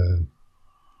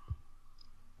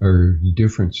are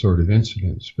different sort of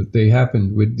incidents, but they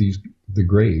happened with the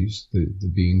Greys,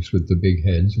 the beings with the big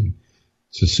heads, and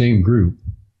it's the same group.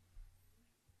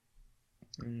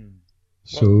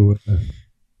 So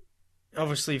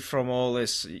obviously from all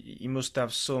this, you must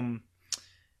have some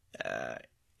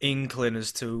inkling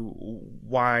as to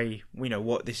why,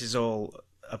 what this is all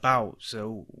about.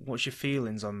 So what's your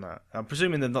feelings on that? I'm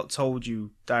presuming they've not told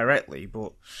you directly,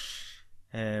 but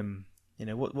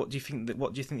what do you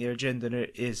think their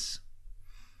agenda is?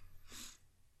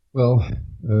 Well,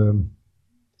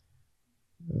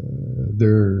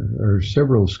 there are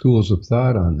several schools of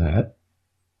thought on that.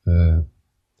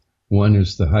 One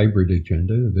is the hybrid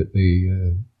agenda, that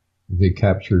they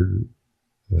capture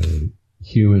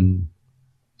human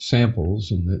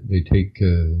samples, and that they take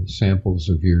samples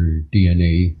of your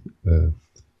DNA,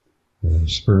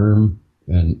 sperm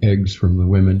and eggs from the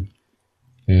women,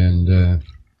 and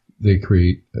they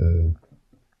create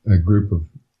a group of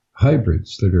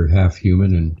hybrids that are half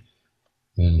human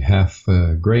and half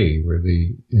gray, where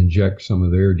they inject some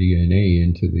of their DNA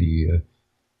into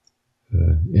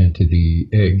the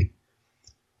egg.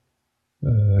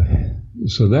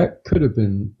 So that could have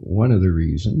been one of the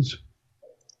reasons.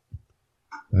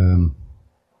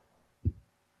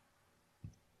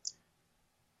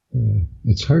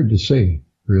 It's hard to say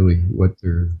really what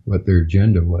their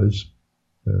agenda was.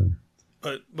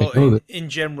 But in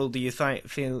general, do you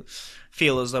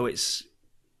feel as though it's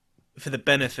for the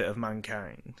benefit of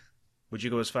mankind? Would you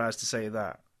go as far as to say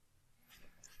that?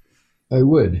 I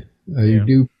would. I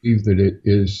do believe that it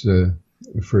is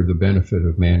for the benefit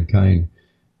of mankind.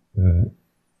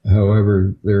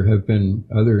 However, there have been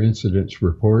other incidents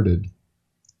reported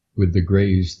with the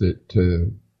Greys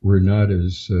that were not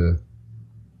as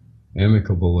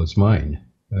amicable as mine.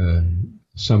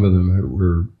 Some of them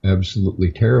were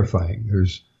absolutely terrifying.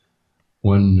 There's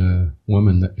one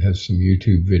woman that has some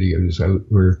YouTube videos out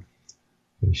where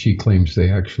she claims they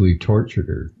actually tortured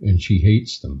her, and she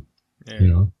hates them.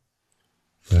 Yeah.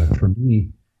 For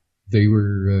me, they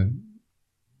were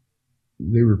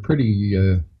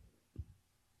pretty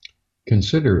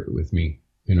considerate with me.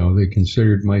 They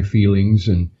considered my feelings,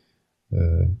 and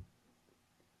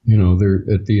they're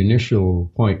at the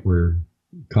initial point where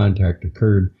contact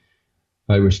occurred,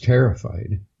 I was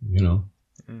terrified,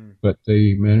 but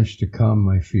they managed to calm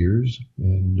my fears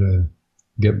and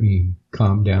get me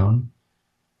calmed down.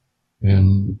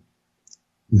 And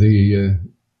they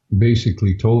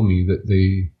basically told me that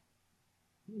they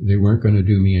weren't going to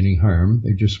do me any harm.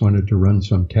 They just wanted to run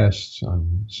some tests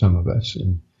on some of us.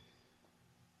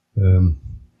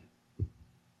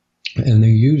 And they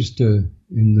used, in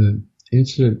the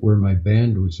incident where my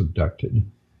band was abducted,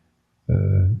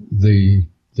 they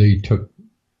took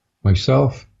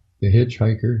myself, the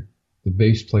hitchhiker, the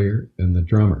bass player, and the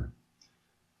drummer.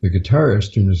 The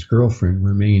guitarist and his girlfriend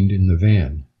remained in the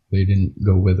van. They didn't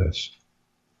go with us.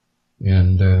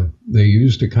 And they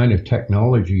used a kind of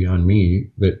technology on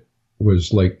me that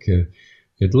was like,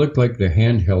 it looked like the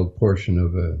handheld portion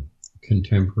of a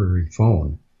contemporary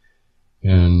phone.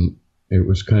 And it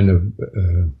was kind of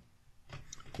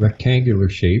rectangular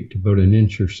shaped, about an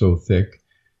inch or so thick.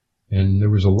 And there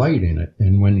was a light in it.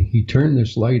 And when he turned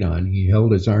this light on, he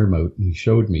held his arm out and he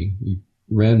showed me. He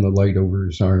ran the light over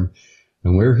his arm.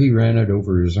 And where he ran it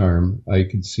over his arm, I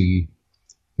could see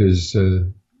his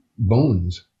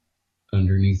bones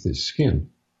underneath his skin.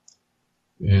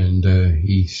 And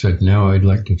he said, "Now I'd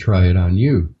like to try it on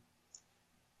you."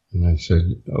 And I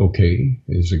said, "Okay,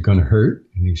 is it going to hurt?"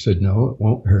 And he said, "No, it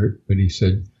won't hurt." But he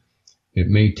said, "It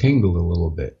may tingle a little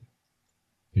bit."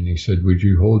 And he said, "Would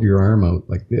you hold your arm out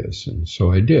like this?" And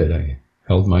so I did. I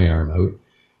held my arm out,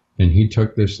 and he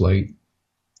took this light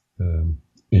and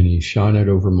he shone it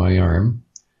over my arm,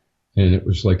 and it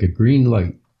was like a green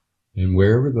light. And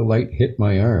wherever the light hit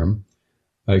my arm,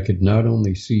 I could not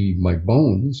only see my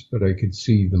bones, but I could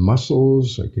see the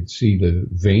muscles, I could see the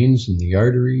veins and the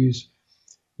arteries,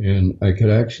 and I could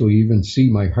actually even see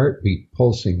my heartbeat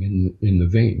pulsing in the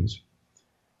veins.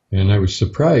 And I was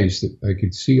surprised that I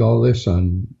could see all this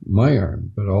on my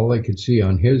arm, but all I could see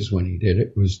on his when he did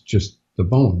it was just the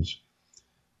bones.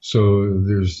 So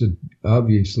there's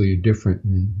obviously a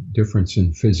difference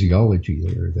in physiology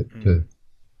there.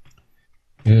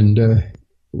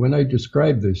 When I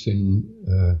described this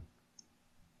in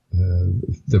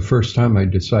the first time I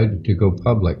decided to go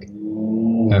public,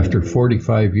 after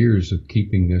 45 years of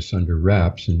keeping this under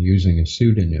wraps and using a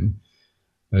pseudonym,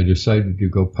 I decided to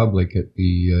go public at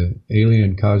the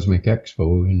Alien Cosmic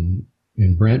Expo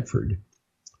in Brantford.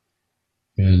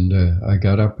 And I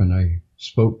got up and I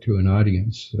spoke to an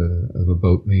audience of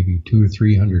about maybe 200 or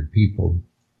 300 people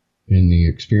in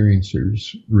the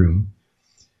experiencers room.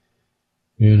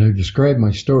 And I described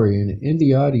my story, and in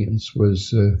the audience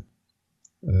was a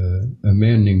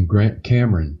man named Grant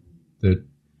Cameron that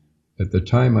at the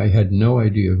time I had no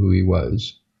idea who he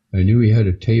was. I knew he had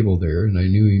a table there, and I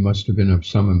knew he must have been of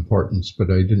some importance,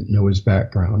 but I didn't know his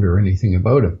background or anything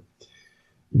about him.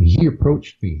 And he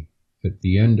approached me at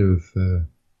the end of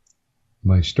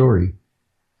my story,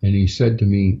 and he said to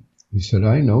me,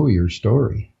 I know your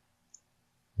story.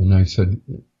 And I said,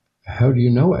 how do you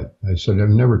know it? I said, I've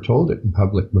never told it in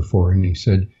public before. And he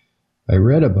said, I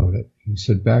read about it. He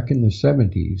said, back in the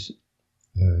 70s,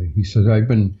 he said, I've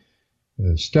been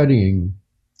studying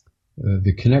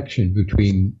the connection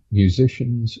between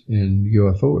musicians and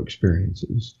UFO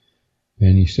experiences.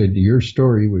 And he said, your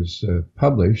story was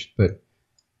published, but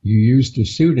you used a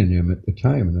pseudonym at the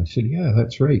time. And I said, yeah,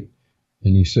 that's right.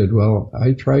 And he said, well,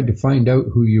 I tried to find out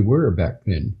who you were back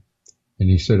then. And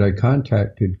he said, I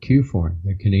contacted QFORN,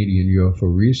 the Canadian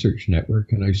UFO Research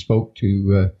Network, and I spoke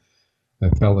to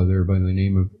a fellow there by the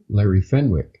name of Larry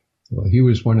Fenwick. Well, he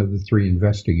was one of the 3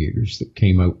 investigators that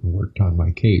came out and worked on my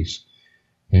case.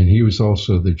 And he was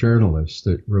also the journalist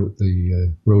that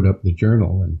wrote up the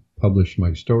journal and published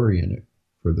my story in it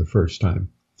for the first time.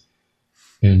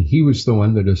 And he was the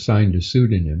one that assigned a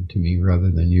pseudonym to me rather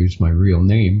than use my real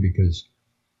name, because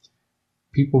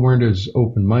people weren't as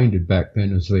open-minded back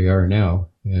then as they are now.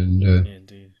 And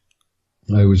Indeed.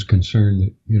 I was concerned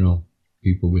that,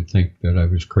 people would think that I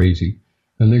was crazy.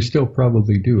 And they still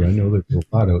probably do. I know there's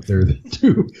a lot out there that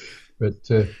do. But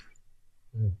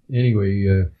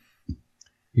anyway,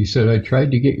 he said, I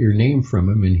tried to get your name from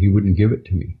him and he wouldn't give it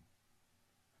to me.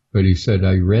 But he said,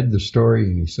 I read the story,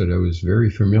 and he said, I was very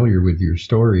familiar with your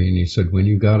story. And he said, when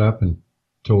you got up and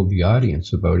told the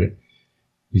audience about it,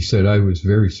 he said, I was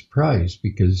very surprised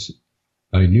because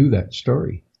I knew that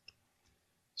story.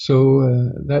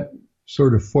 So that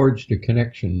sort of forged a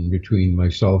connection between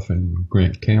myself and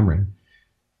Grant Cameron.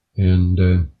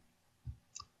 And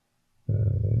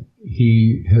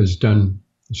he has done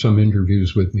some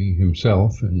interviews with me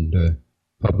himself and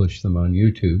published them on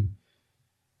YouTube.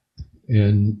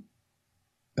 And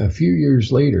a few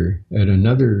years later, at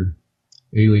another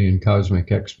Alien Cosmic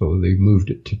Expo, they moved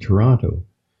it to Toronto.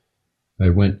 I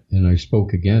went and I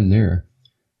spoke again there.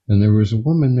 And there was a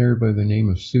woman there by the name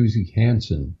of Susie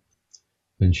Hansen.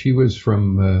 And she was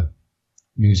from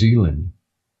New Zealand.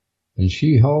 And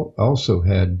she also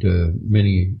had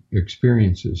many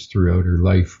experiences throughout her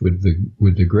life with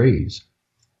the Greys.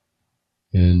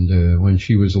 And when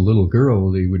she was a little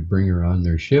girl, they would bring her on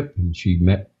their ship, and she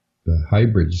met the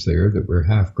hybrids there that were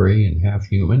half gray and half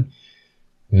human.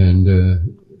 And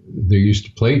they used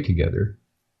to play together.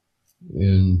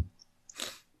 And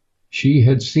she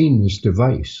had seen this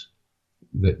device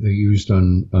that they used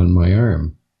on my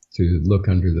arm to look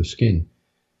under the skin.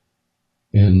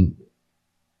 And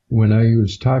when I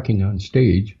was talking on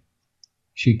stage,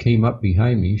 she came up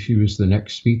behind me. She was the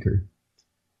next speaker.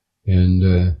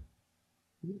 And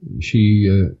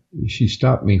she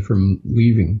stopped me from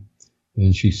leaving.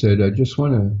 And she said, I just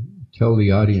want to tell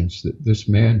the audience that this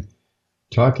man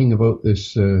talking about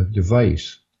this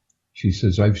device, she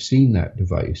says, I've seen that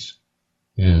device.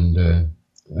 And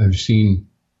I've seen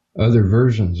other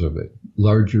versions of it,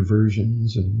 larger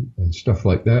versions and stuff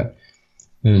like that.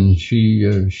 And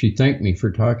she thanked me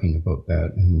for talking about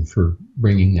that and for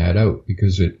bringing that out,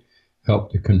 because it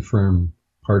helped to confirm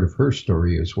part of her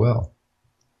story as well.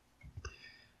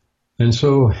 And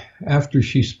so after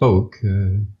she spoke,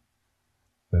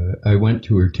 I went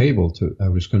to her table. I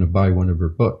was going to buy one of her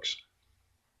books.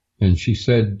 And she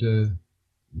said,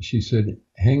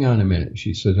 hang on a minute.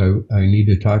 She said, I need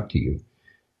to talk to you.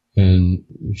 And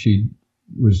she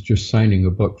was just signing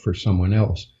a book for someone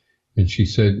else. And she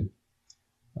said,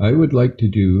 I would like to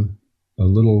do a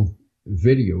little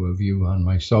video of you on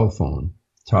my cell phone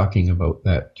talking about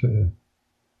that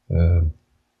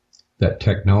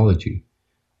technology.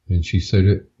 And she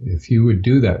said, if you would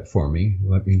do that for me,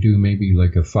 let me do maybe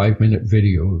like a 5-minute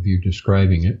video of you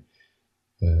describing it.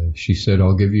 She said,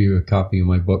 I'll give you a copy of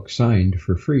my book signed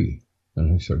for free.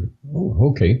 And I said, oh,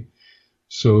 okay.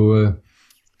 So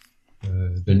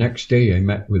the next day I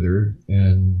met with her,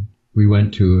 and we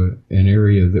went to an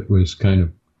area that was kind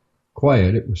of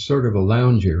quiet. It was sort of a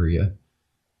lounge area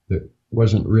that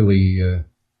wasn't really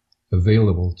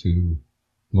available to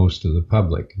most of the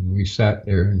public. And we sat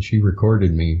there, and she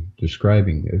recorded me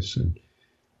describing this,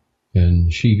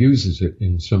 and she uses it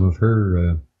in some of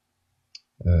her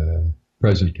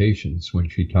presentations. When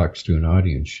she talks to an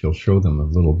audience, she'll show them a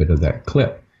little bit of that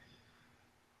clip.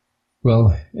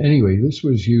 Well, anyway, this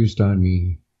was used on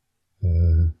me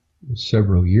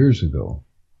several years ago,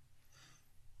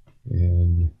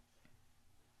 and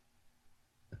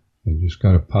I just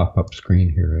got a pop-up screen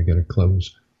here I got to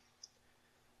close.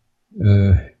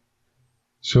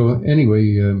 So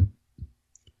anyway,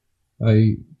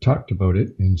 I talked about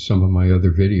it in some of my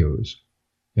other videos,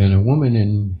 and a woman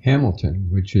in Hamilton,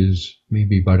 which is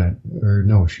maybe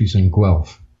she's in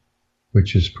Guelph,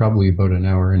 which is probably about an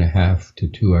hour and a half to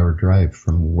 2-hour drive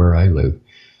from where I live.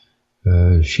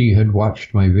 She had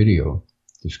watched my video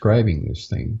describing this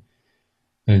thing,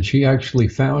 and she actually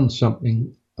found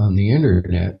something on the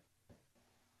internet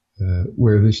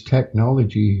where this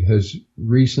technology has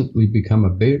recently become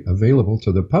available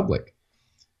to the public,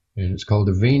 and it's called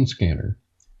a vein scanner.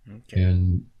 Okay.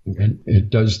 And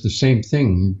it does the same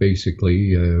thing,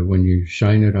 basically. When you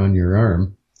shine it on your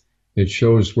arm, it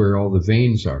shows where all the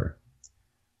veins are.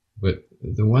 But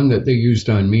the one that they used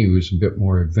on me was a bit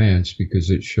more advanced because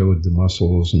it showed the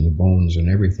muscles and the bones and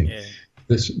everything. Yeah.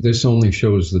 This only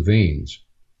shows the veins.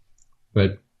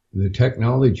 But the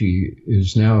technology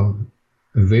is now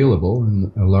available, and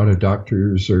a lot of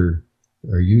doctors are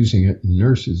using it, and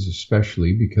nurses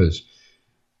especially, because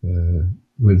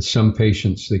with some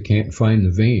patients they can't find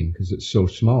the vein because it's so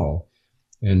small.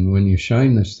 And when you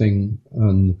shine this thing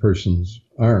on the person's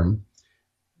arm,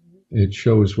 it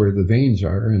shows where the veins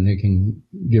are, and they can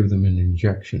give them an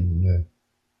injection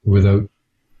without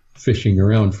fishing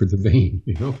around for the vein,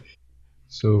 you know.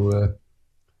 So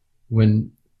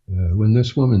when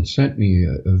this woman sent me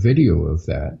a video of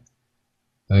that,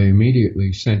 I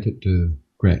immediately sent it to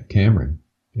Grant Cameron,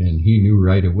 and he knew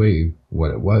right away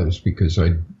what it was because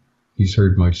he's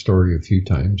heard my story a few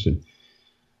times. And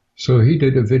so he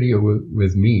did a video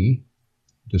with me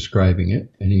describing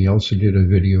it, and he also did a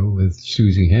video with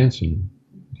Susie Hansen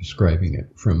describing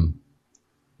it from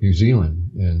New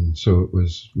Zealand. And so we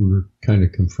were kind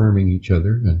of confirming each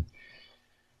other. And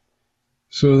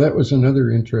so that was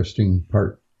another interesting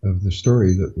part of the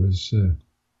story that was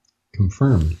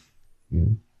confirmed.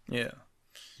 Yeah.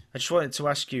 I just wanted to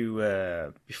ask you,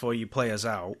 before you play us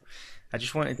out,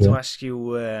 to ask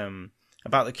you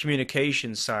about the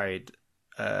communication side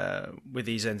with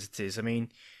these entities. I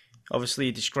mean, obviously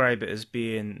you describe it as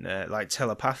being like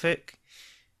telepathic.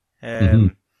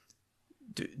 What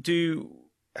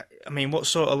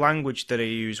sort of language do they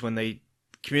use when they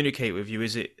communicate with you?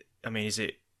 Is it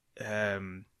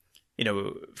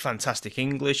fantastic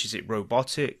English? Is it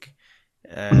robotic?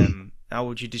 How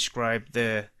would you describe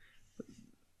the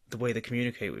way they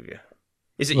communicate with you?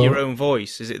 Is it your own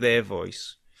voice? Is it their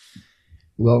voice?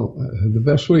 Well, the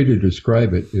best way to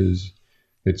describe it is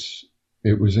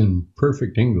it was in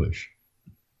perfect English.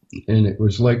 And it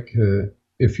was like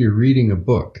if you're reading a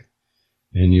book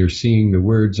and you're seeing the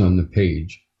words on the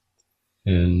page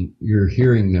and you're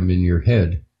hearing them in your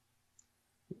head.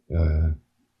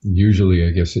 Usually, I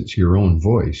guess it's your own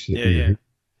voice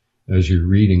as you're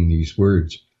reading these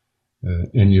words.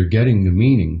 And you're getting the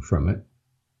meaning from it,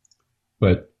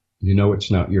 but you know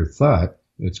it's not your thought,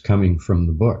 it's coming from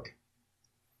the book.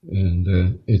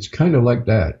 And it's kind of like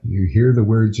that. You hear the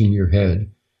words in your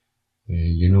head,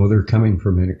 you know they're coming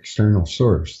from an external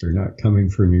source, they're not coming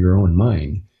from your own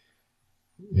mind.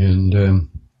 And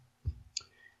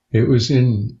it was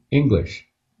in English.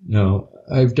 Now,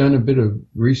 I've done a bit of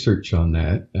research on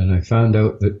that, and I found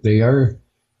out that they are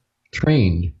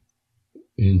trained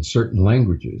in certain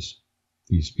languages,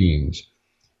 these beings.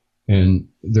 And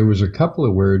there was a couple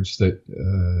of words that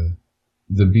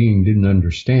the being didn't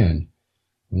understand.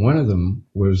 One of them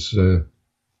was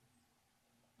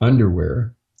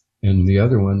underwear, and the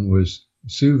other one was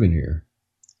souvenir.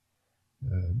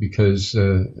 Because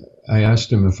I asked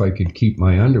him if I could keep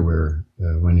my underwear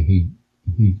when he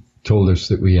told us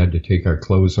that we had to take our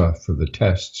clothes off for the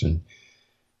tests.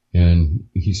 And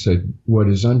he said, "What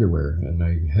is underwear?" And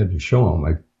I had to show him.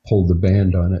 I pulled the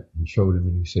band on it and showed him,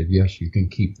 and he said, "Yes, you can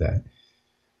keep that."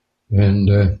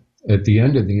 And at the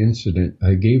end of the incident,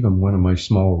 I gave him one of my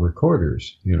small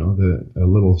recorders, a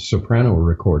little soprano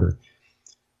recorder,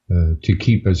 to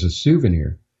keep as a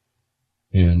souvenir.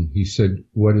 And he said,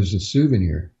 "What is a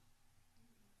souvenir?"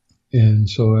 And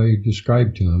so I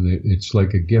described to him that it's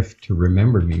like a gift to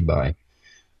remember me by.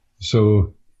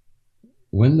 So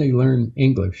when they learn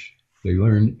English, they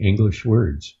learn English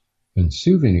words. And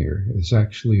souvenir is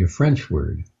actually a French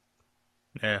word.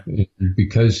 Yeah. And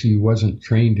because he wasn't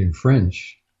trained in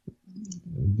French,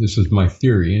 this is my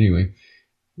theory anyway,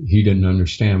 he didn't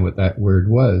understand what that word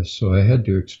was. So I had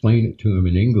to explain it to him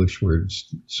in English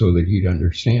words so that he'd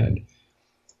understand.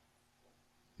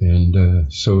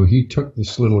 And so he took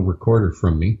this little recorder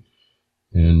from me,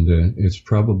 and it's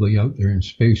probably out there in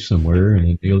space somewhere in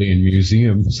an alien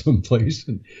museum someplace.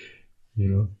 And,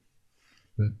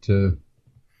 but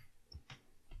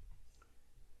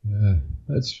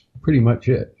that's pretty much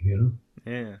it,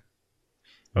 Yeah.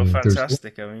 Well,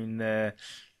 fantastic. I mean,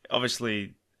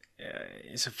 obviously,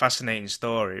 it's a fascinating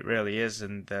story. It really is.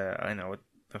 And I know.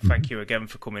 Thank you again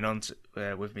for coming on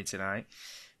with me tonight.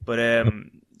 But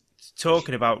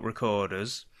talking about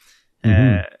recorders,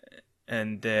 and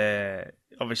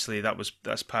obviously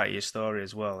that's part of your story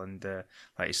as well. And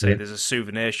like you say, there's a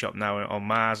souvenir shop now on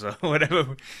Mars or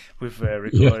whatever with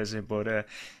recorders in. But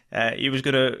he was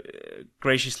going to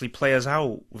graciously play us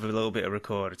out with a little bit of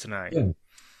recorder tonight. Yeah.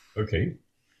 Okay.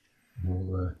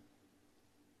 Well,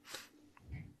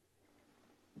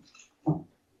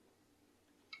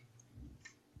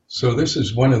 so this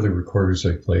is one of the recorders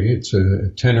I play. It's a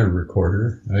tenor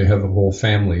recorder. I have a whole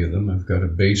family of them. I've got a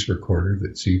bass recorder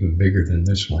that's even bigger than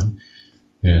this one,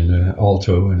 and an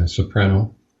alto and a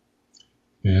soprano,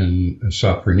 and a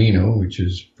sopranino, which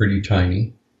is pretty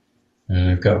tiny.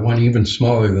 And I've got one even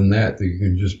smaller than that you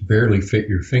can just barely fit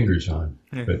your fingers on.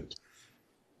 Yeah. But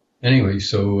anyway,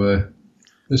 so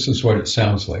this is what it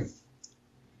sounds like.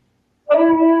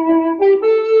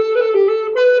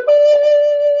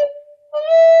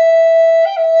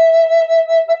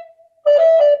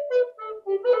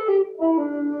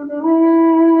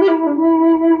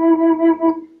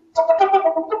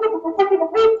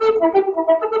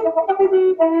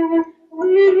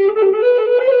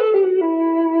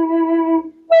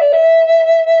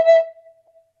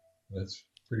 That's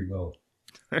pretty well.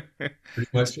 Pretty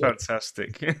much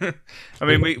fantastic. I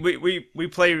mean, we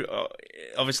play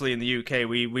obviously in the UK.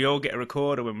 We all get a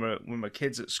recorder when we're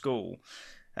kids at school,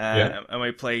 and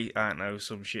we play, I don't know,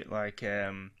 some shit like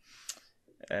Mary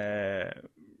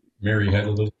Had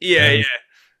a Little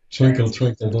Twinkle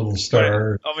Twinkle Little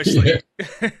Star. But obviously,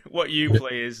 what you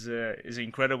play is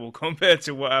incredible compared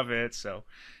to what I've heard. So,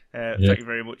 thank you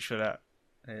very much for that.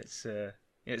 It's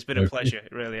been a pleasure.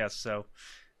 It really has. So,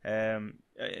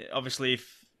 obviously,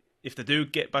 if they do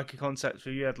get back in contact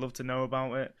with you, I'd love to know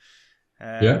about it.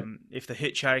 If the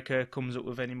hitchhiker comes up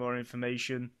with any more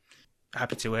information,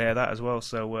 happy to hear that as well.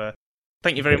 So,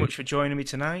 thank you very much for joining me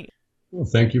tonight. Well,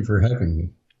 thank you for having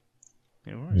me.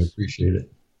 No worries. I appreciate it.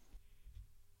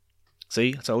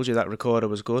 See, I told you that recorder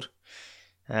was good.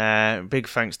 Big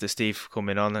thanks to Steve for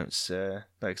coming on. It's like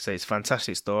I say, it's a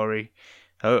fantastic story.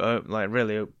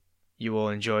 Really hope you all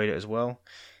enjoyed it as well.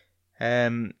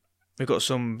 We've got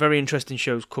some very interesting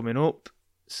shows coming up,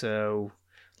 so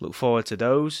look forward to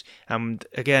those. And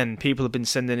again, people have been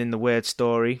sending in the weird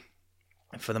story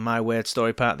for the My Weird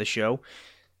Story part of the show.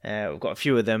 We've got a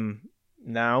few of them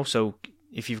now, so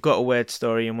if you've got a weird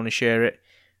story and want to share it,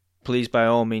 please by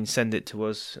all means send it to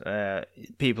us.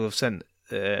 People have sent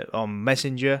on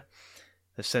Messenger,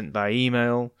 they've sent by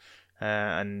email,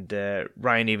 and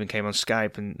Ryan even came on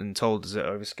Skype and told us it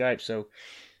over Skype. So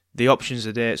the options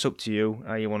are there. It's up to you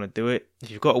how you want to do it. If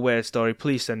you've got a weird story,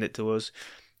 please send it to us.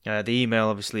 The email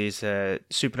obviously is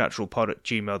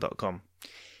supernaturalpod@gmail.com.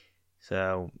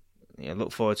 So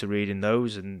look forward to reading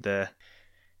those and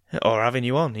or having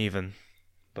you on even.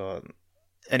 But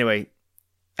anyway,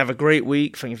 have a great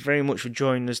week. Thank you very much for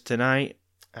joining us tonight,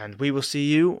 and we will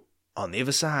see you on the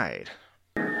other side.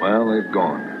 Well, they've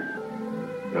gone.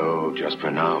 No, just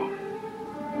for now.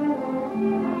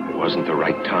 It wasn't the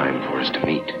right time for us to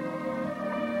meet.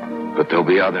 But there'll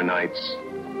be other nights,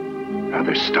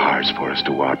 other stars for us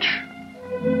to watch.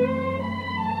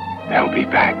 They'll be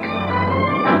back.